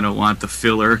Bottom. I don't want the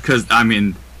filler, because,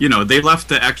 they left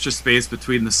the extra space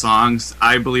between the songs.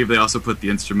 I believe they also put the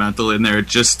instrumental in there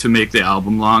just to make the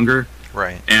album longer.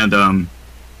 Right. And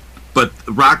but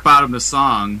Rock Bottom, the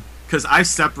song, because I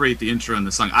separate the intro and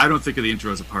the song. I don't think of the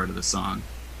intro as a part of the song.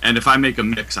 And if I make a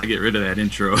mix, I get rid of that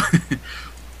intro.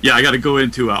 Yeah, I got to go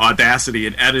into Audacity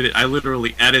and edit it. I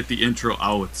literally edit the intro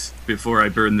out before I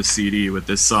burn the CD with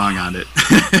this song on it.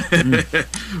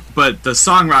 But the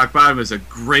song Rock Bottom is a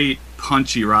great,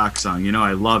 punchy rock song.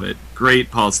 I love it.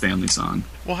 Great Paul Stanley song.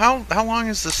 Well, how long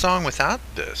is the song without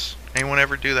this? Anyone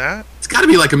ever do that? It's got to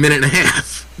be like a minute and a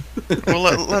half. Well,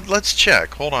 let's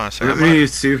check. Hold on a second. Let me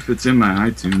see if it's in my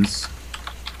iTunes.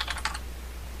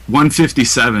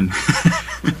 157.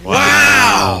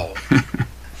 Wow.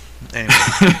 Anyway.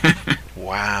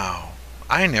 Wow.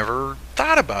 I never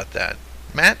thought about that.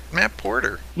 Matt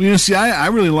Porter. Well, see, I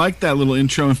really like that little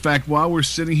intro. In fact, while we're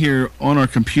sitting here on our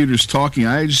computers talking,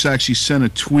 I just actually sent a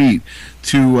tweet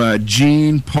to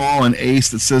Gene, Paul, and Ace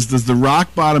that says, does the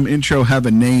Rock Bottom intro have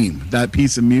a name? That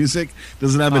piece of music?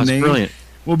 Does it have a name? Brilliant.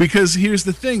 Well, because here's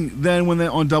the thing. Then when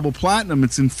they're on Double Platinum,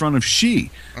 it's in front of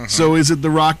She. So is it the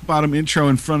Rock Bottom intro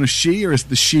in front of She, or is it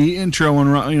the She intro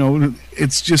on,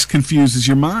 it's just confuses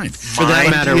your mind. For that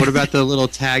matter, what about the little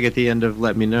tag at the end of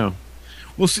Let Me Know?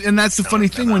 Well, see, and that's the funny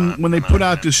thing. When they put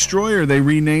out Destroyer, they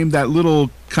renamed that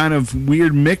little kind of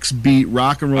weird mix beat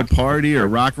Rock and Roll Party or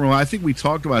Rock and Roll. I think we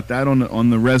talked about that on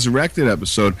the Resurrected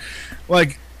episode.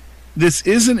 Like, this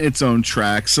isn't its own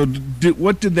track. So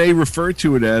what did they refer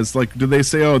to it as? Like, do they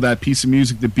say, oh, that piece of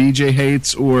music that BJ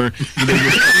hates? Or do they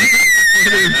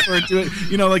refer to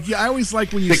it? I always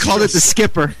like when you... They called it the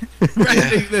skipper.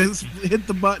 Right, they hit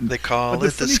the button. They call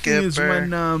it the skipper. Is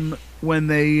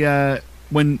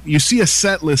when you see a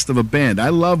set list of a band, I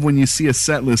love when you see a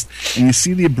set list and you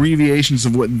see the abbreviations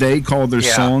of what they call their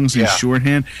songs in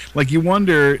shorthand. Like, you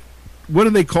wonder, what do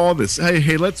they call this?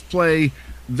 Hey, let's play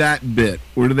that bit,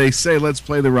 or do they say let's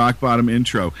play the Rock Bottom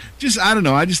intro? I don't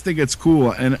know, I just think it's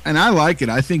cool, and I like it.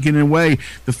 I think in a way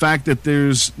the fact that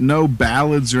there's no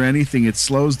ballads or anything, it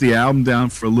slows the album down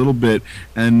for a little bit,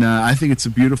 and I think it's a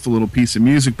beautiful little piece of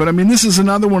music. But I mean, this is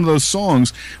another one of those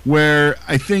songs where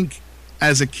I think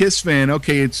as a Kiss fan,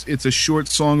 okay, it's a short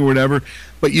song or whatever,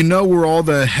 but where all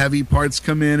the heavy parts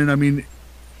come in, and I mean,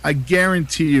 I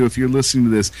guarantee you, if you're listening to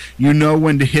this, you know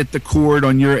when to hit the chord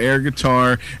on your air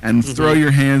guitar and throw your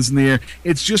hands in the air.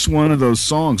 It's just one of those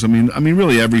songs. I mean,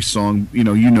 really every song, you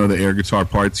know the air guitar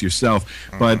parts yourself,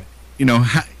 but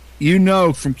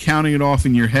from counting it off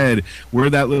in your head where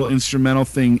that little instrumental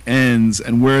thing ends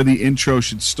and where the intro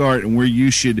should start and where you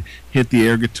should hit the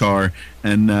air guitar,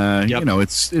 and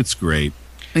it's great.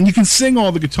 And you can sing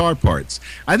all the guitar parts.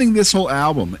 I think this whole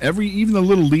album, even the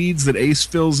little leads that Ace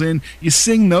fills in, you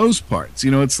sing those parts.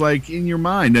 It's like in your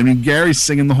mind. I mean, Gary's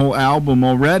singing the whole album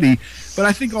already, but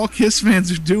I think all Kiss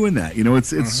fans are doing that.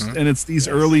 It's these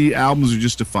early albums are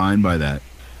just defined by that.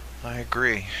 I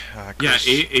agree. Yeah,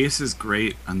 Ace is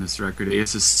great on this record.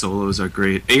 Ace's solos are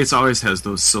great. Ace always has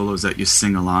those solos that you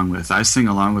sing along with. I sing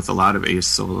along with a lot of Ace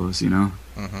solos,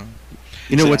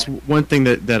 What's one thing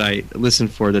that I listen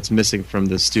for that's missing from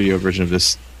the studio version of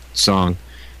this song,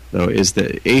 though, is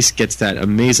that Ace gets that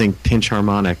amazing pinch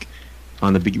harmonic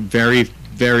on the very,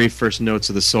 very first notes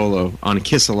of the solo on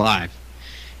Kiss Alive.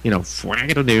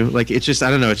 Like, it's just,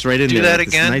 I don't know, it's right in there. Do that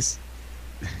again? Nice.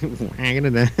 I'm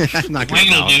not going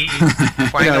to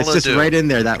it's just right in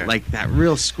there, that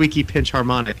real squeaky pinch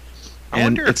harmonic.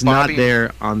 And it's not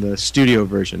there on the studio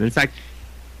version. In fact,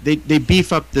 They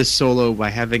beef up this solo by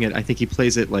having it. I think he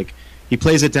plays it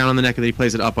down on the neck and then he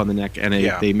plays it up on the neck, and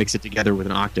they mix it together with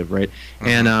an octave, right?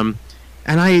 And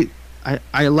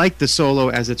I like the solo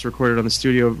as it's recorded on the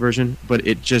studio version, but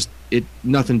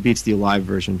nothing beats the live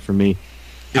version for me.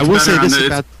 I will say this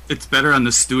about it's better on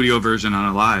the studio version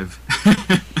on Alive.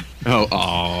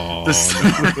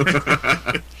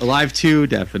 Alive 2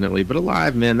 definitely, but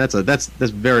Alive, man, that's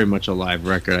very much a live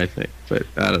record, I think. But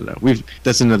I don't know.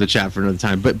 That's another chat for another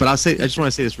time. But I just want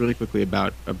to say this really quickly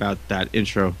about that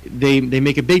intro. They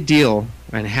make a big deal,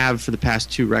 and have for the past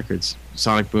 2 records,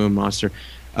 Sonic Boom, Monster,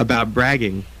 about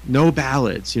bragging. No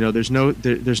ballads. There's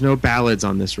no ballads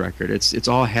on this record. It's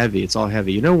all heavy. It's all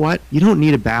heavy. You know what? You don't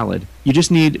need a ballad. You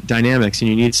just need dynamics, and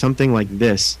you need something like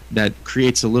this that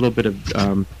creates a little bit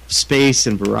of space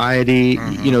and variety.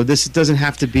 This doesn't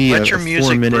have to be Let your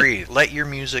music 4-minute breathe. Let your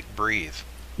music breathe.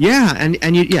 Yeah,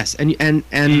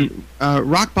 and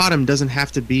Rock Bottom doesn't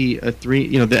have to be a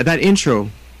 3. That intro,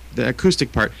 the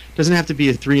acoustic part, doesn't have to be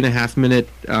a 3.5 minute.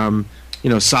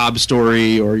 Sob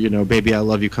story, or baby I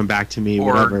love you, come back to me,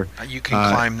 or whatever. You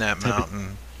can climb that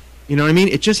mountain. You know what I mean?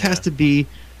 It just has to be.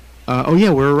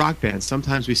 We're a rock band.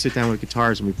 Sometimes we sit down with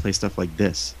guitars and we play stuff like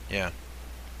this. Yeah.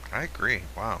 I agree.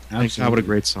 Wow. Thanks, God, what a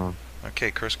great song. Okay,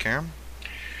 Chris Karam?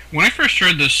 When I first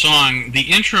heard this song,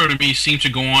 the intro to me seemed to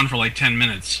go on for like 10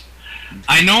 minutes.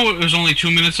 I know it was only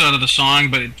 2 minutes out of the song,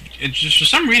 but it just, for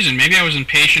some reason, maybe I was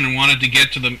impatient and wanted to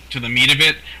get to the meat of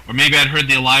it, or maybe I'd heard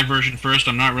the live version first.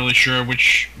 I'm not really sure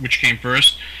which came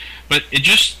first, but it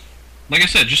just, like I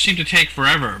said, just seemed to take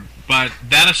forever. But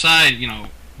that aside,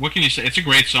 what can you say? It's a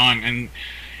great song, and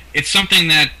it's something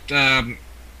that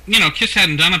Kiss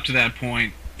hadn't done up to that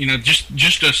point. Just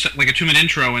like a 2-minute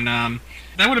intro, and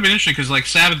that would have been interesting because like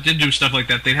Sabbath did do stuff like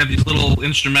that. They had these little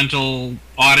instrumental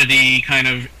oddity kind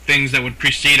of things that would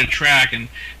precede a track. And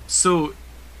so,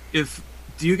 do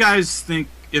you guys think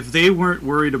if they weren't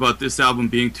worried about this album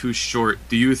being too short,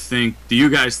 do you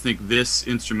guys think this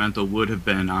instrumental would have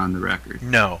been on the record?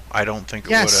 No, I don't think it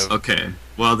would have. Okay.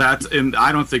 Well, I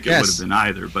don't think it would have been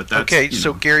either. But that's okay.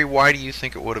 So Gary, why do you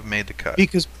think it would have made the cut?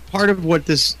 Because part of what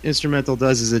this instrumental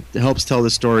does is it helps tell the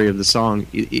story of the song.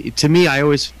 To me, I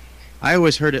always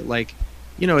heard it like,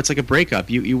 it's like a breakup.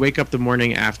 You wake up the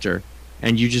morning after,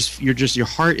 and your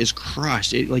heart is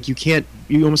crushed.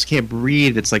 You almost can't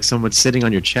breathe. It's like someone's sitting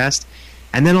on your chest,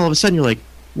 and then all of a sudden you're like,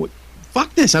 what?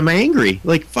 Fuck this! I'm angry.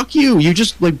 Like, fuck you! You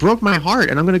just like broke my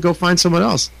heart, and I'm gonna go find someone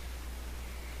else.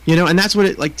 And that's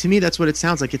what to me, that's what it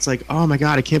sounds like. It's like, oh my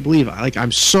God, I can't believe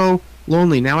I'm so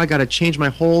lonely. Now I got to change my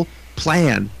whole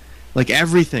plan. Like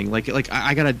everything. Like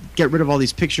I got to get rid of all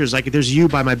these pictures. Like there's you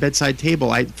by my bedside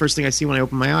table. First thing I see when I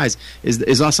open my eyes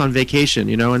is us on vacation,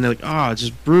 and they're like, oh, it's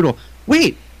just brutal.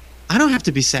 Wait, I don't have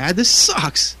to be sad. This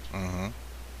sucks.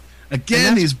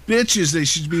 Again, these bitches, they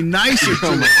should be nicer to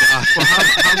Oh me. my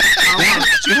God.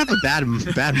 Do you have a bad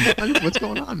month? What's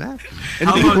going on, man?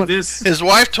 How about this? His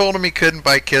wife told him he couldn't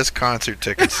buy Kiss concert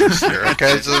tickets this year.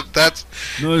 Okay, so that's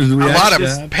No, a lot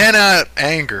of pent-out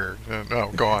anger. No,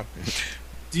 go on.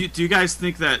 Do you guys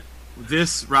think that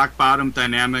this Rock Bottom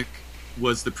Dynamic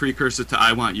was the precursor to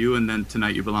I Want You and then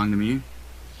Tonight You Belong to Me?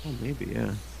 Oh, maybe,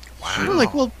 yeah. Wow.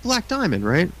 Well, Black Diamond,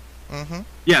 right? Mm-hmm.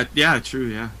 Yeah, true,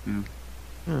 yeah.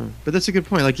 But that's a good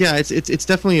point. Like, yeah, it's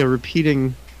definitely a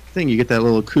repeating thing. You get that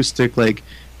little acoustic, like,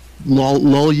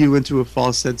 lull you into a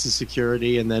false sense of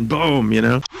security, and then boom, We're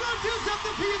gonna do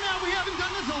something for you now. We haven't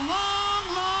done this a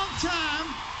long, long time.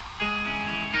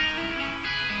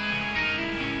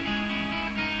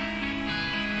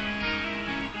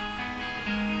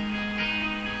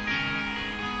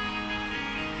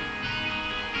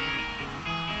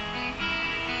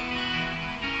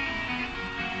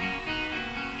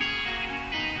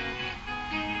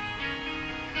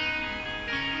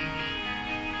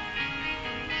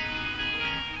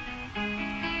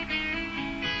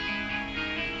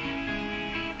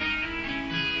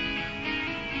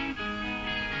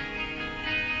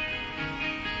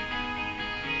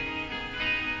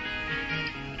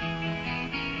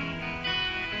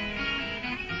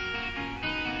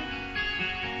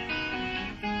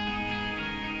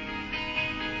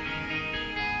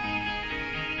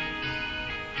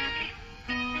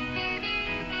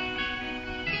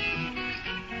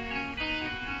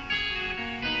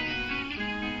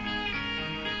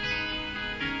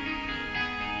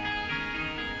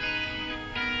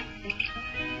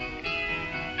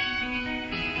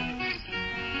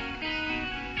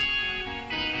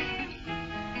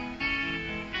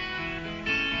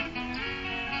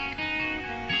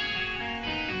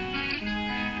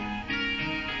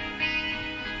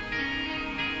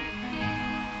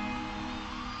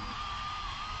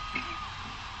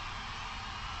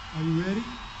 Are you ready?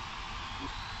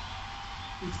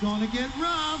 It's gonna get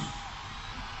rough.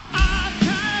 I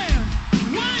can't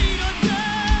wait a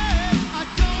day. I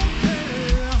don't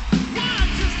care what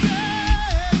you say.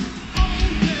 Oh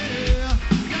yeah,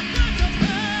 you got to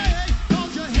pay.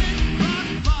 Don't you hit rock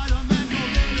bottom and go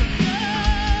get a day.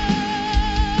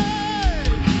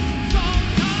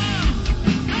 Sometimes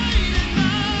late at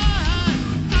night,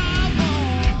 I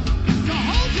want to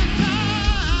hold you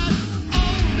tight.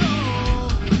 Oh no,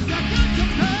 you got to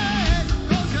pay.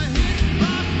 Don't you hit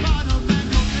rock bottom and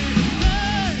go get a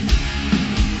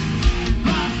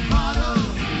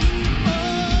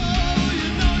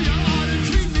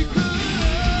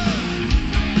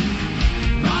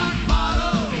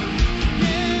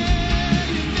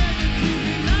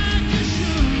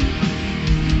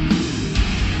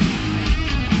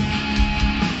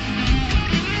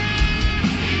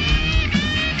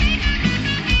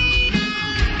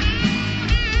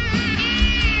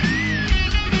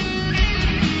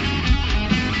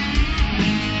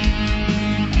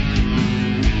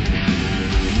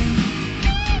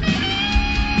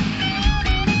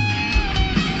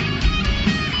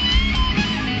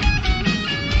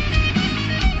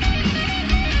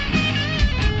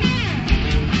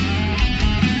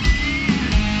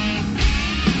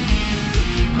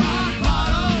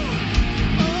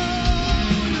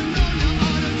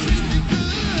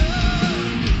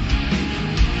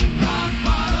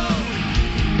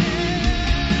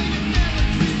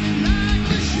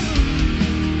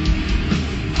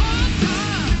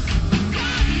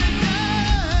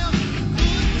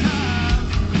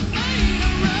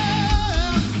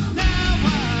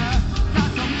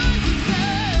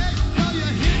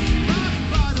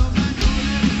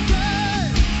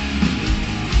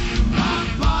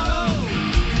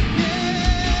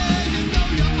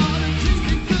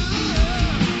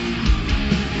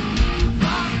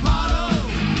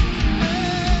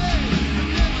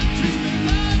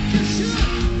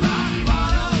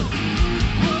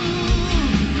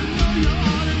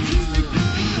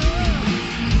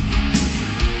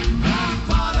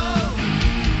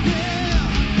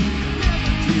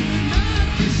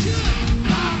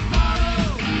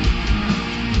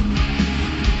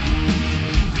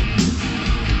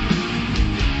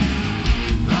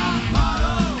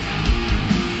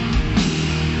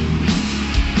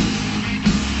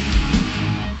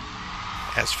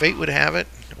fate would have it,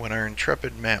 when our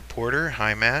intrepid Matt Porter,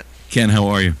 hi Matt. Ken, how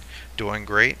are you? Doing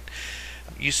great.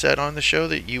 You said on the show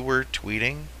that you were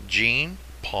tweeting Gene,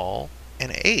 Paul,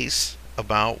 and Ace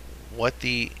about what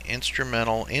the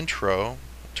instrumental intro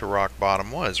to Rock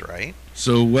Bottom was, right?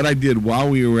 So what I did while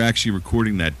we were actually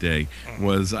recording that day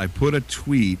was I put a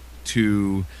tweet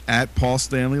to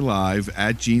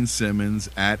 @PaulStanleyLive, @Gene Simmons,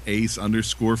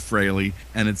 @Ace_Fraley,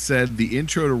 and it said the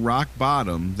intro to Rock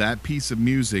Bottom, that piece of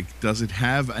music, does it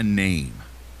have a name?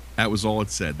 That was all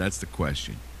it said. That's the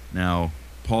question. Now,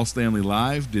 Paul Stanley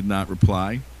Live did not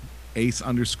reply.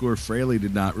 Ace_Fraley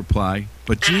did not reply.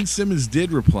 But Gene Simmons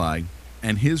did reply,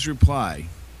 and his reply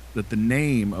that the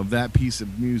name of that piece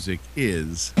of music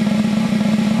is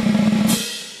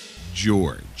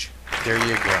George. There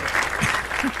you go.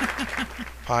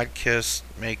 Podkiss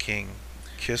making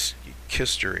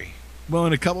history. Well,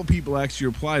 and a couple people actually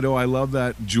replied, I love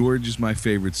that. George is my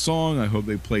favorite song. I hope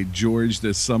they play George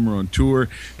this summer on tour.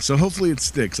 So hopefully it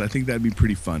sticks. I think that'd be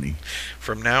pretty funny.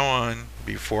 From now on,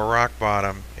 before Rock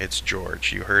Bottom, it's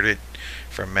George. You heard it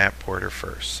from Matt Porter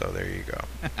first, so there you go.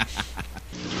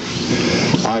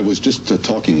 I was just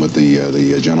talking with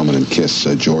the gentleman in KISS,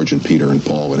 George and Peter and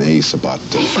Paul and Ace about...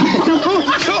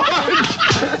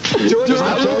 George is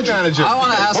not George. Manager. I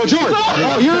want to ask... Oh, George!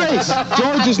 Oh, you're Ace!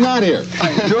 George is not here.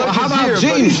 George How is about here,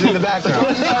 Gene? but he's in the background.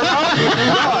 This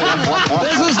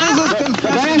is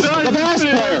the bass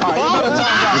player. All right, you better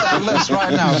talk about that list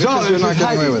right now. Because you're not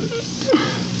getting away with it.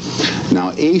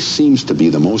 Now, Ace seems to be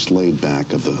the most laid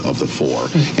back of the four,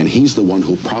 and he's the one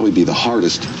who'll probably be the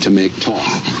hardest to make talk.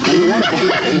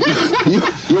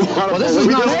 Well, this is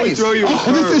not Ace.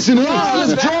 This isn't Ace.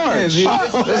 This is George.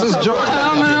 This is George.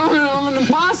 I'm an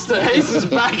imposter. Ace is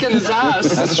back in his ass.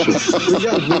 That's true.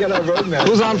 We got our roadmap.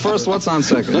 Who's on first? What's on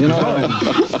second? You know what I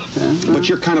mean? But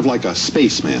you're kind of like a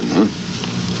spaceman, huh?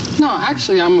 No,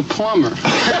 actually, I'm a plumber. On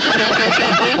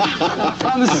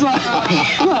the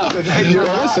side. Hey,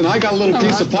 listen, I got a little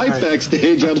piece of pipe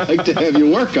backstage I'd like to have you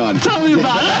work on. Tell me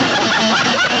about it.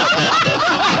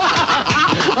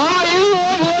 Oh, you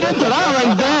love it, but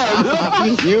I'm dead.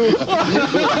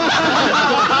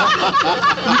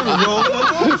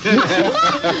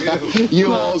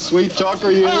 You old sweet talker,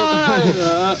 you.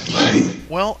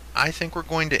 Well, I think we're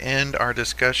going to end our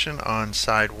discussion on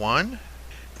side 1.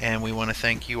 And we want to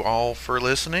thank you all for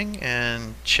listening,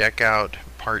 and check out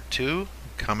part 2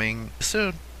 coming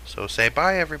soon. So say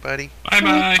bye, everybody.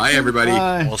 Bye-bye. Bye, everybody.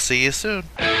 Bye. We'll see you soon.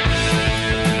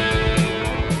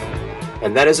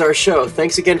 And that is our show.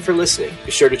 Thanks again for listening.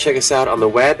 Be sure to check us out on the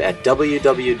web at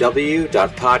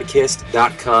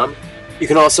www.podkist.com. You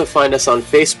can also find us on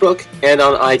Facebook and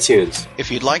on iTunes.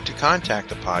 If you'd like to contact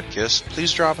the Podkiss,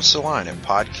 please drop us a line at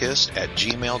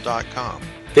podkiss@gmail.com.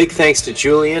 Big thanks to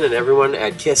Julian and everyone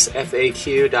at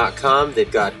KissFAQ.com. They've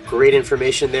got great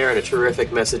information there and a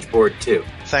terrific message board, too.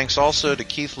 Thanks also to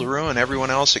Keith LaRue and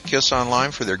everyone else at Kiss Online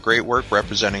for their great work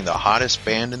representing the hottest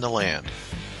band in the land.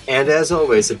 And as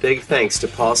always, a big thanks to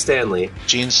Paul Stanley,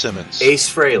 Gene Simmons, Ace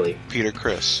Fraley, Peter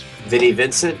Criss, Vinnie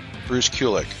Vincent, Bruce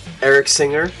Kulick, Eric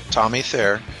Singer, Tommy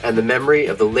Thayer, and the memory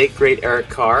of the late great Eric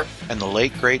Carr, and the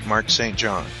late great Mark St.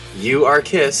 John. You are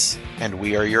KISS, and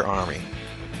we are your army.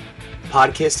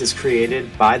 Podkiss is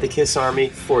created by the KISS Army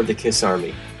for the KISS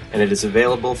Army, and it is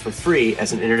available for free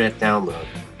as an internet download.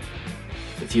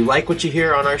 If you like what you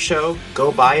hear on our show,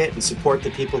 go buy it and support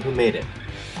the people who made it.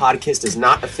 Podkiss is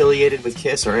not affiliated with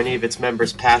KISS or any of its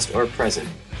members past or present.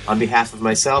 On behalf of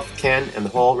myself, Ken, and the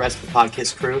whole rest of the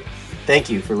Podkiss crew, thank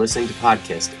you for listening to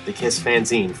Podkiss, the KISS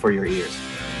fanzine for your ears.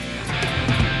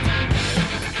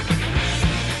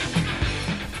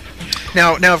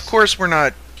 Now, of course, we're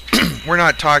not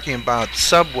talking about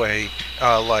Subway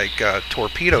like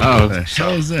Torpedo. Oh, the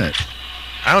hell is that?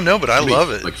 I don't know, but I love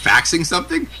it. Like faxing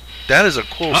something? That is a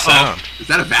cool sound. Is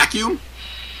that a vacuum?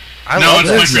 I love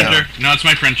that it's my sound. printer. No, it's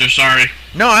my printer. Sorry.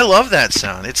 No, I love that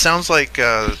sound. It sounds like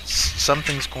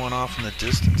something's going off in the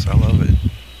distance. I love it.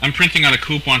 I'm printing out a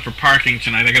coupon for parking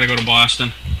tonight. I gotta go to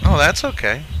Boston. Oh, that's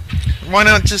okay. Why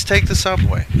not just take the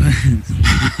Subway?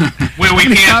 Well, we How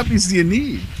many can't. copies do you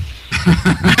need?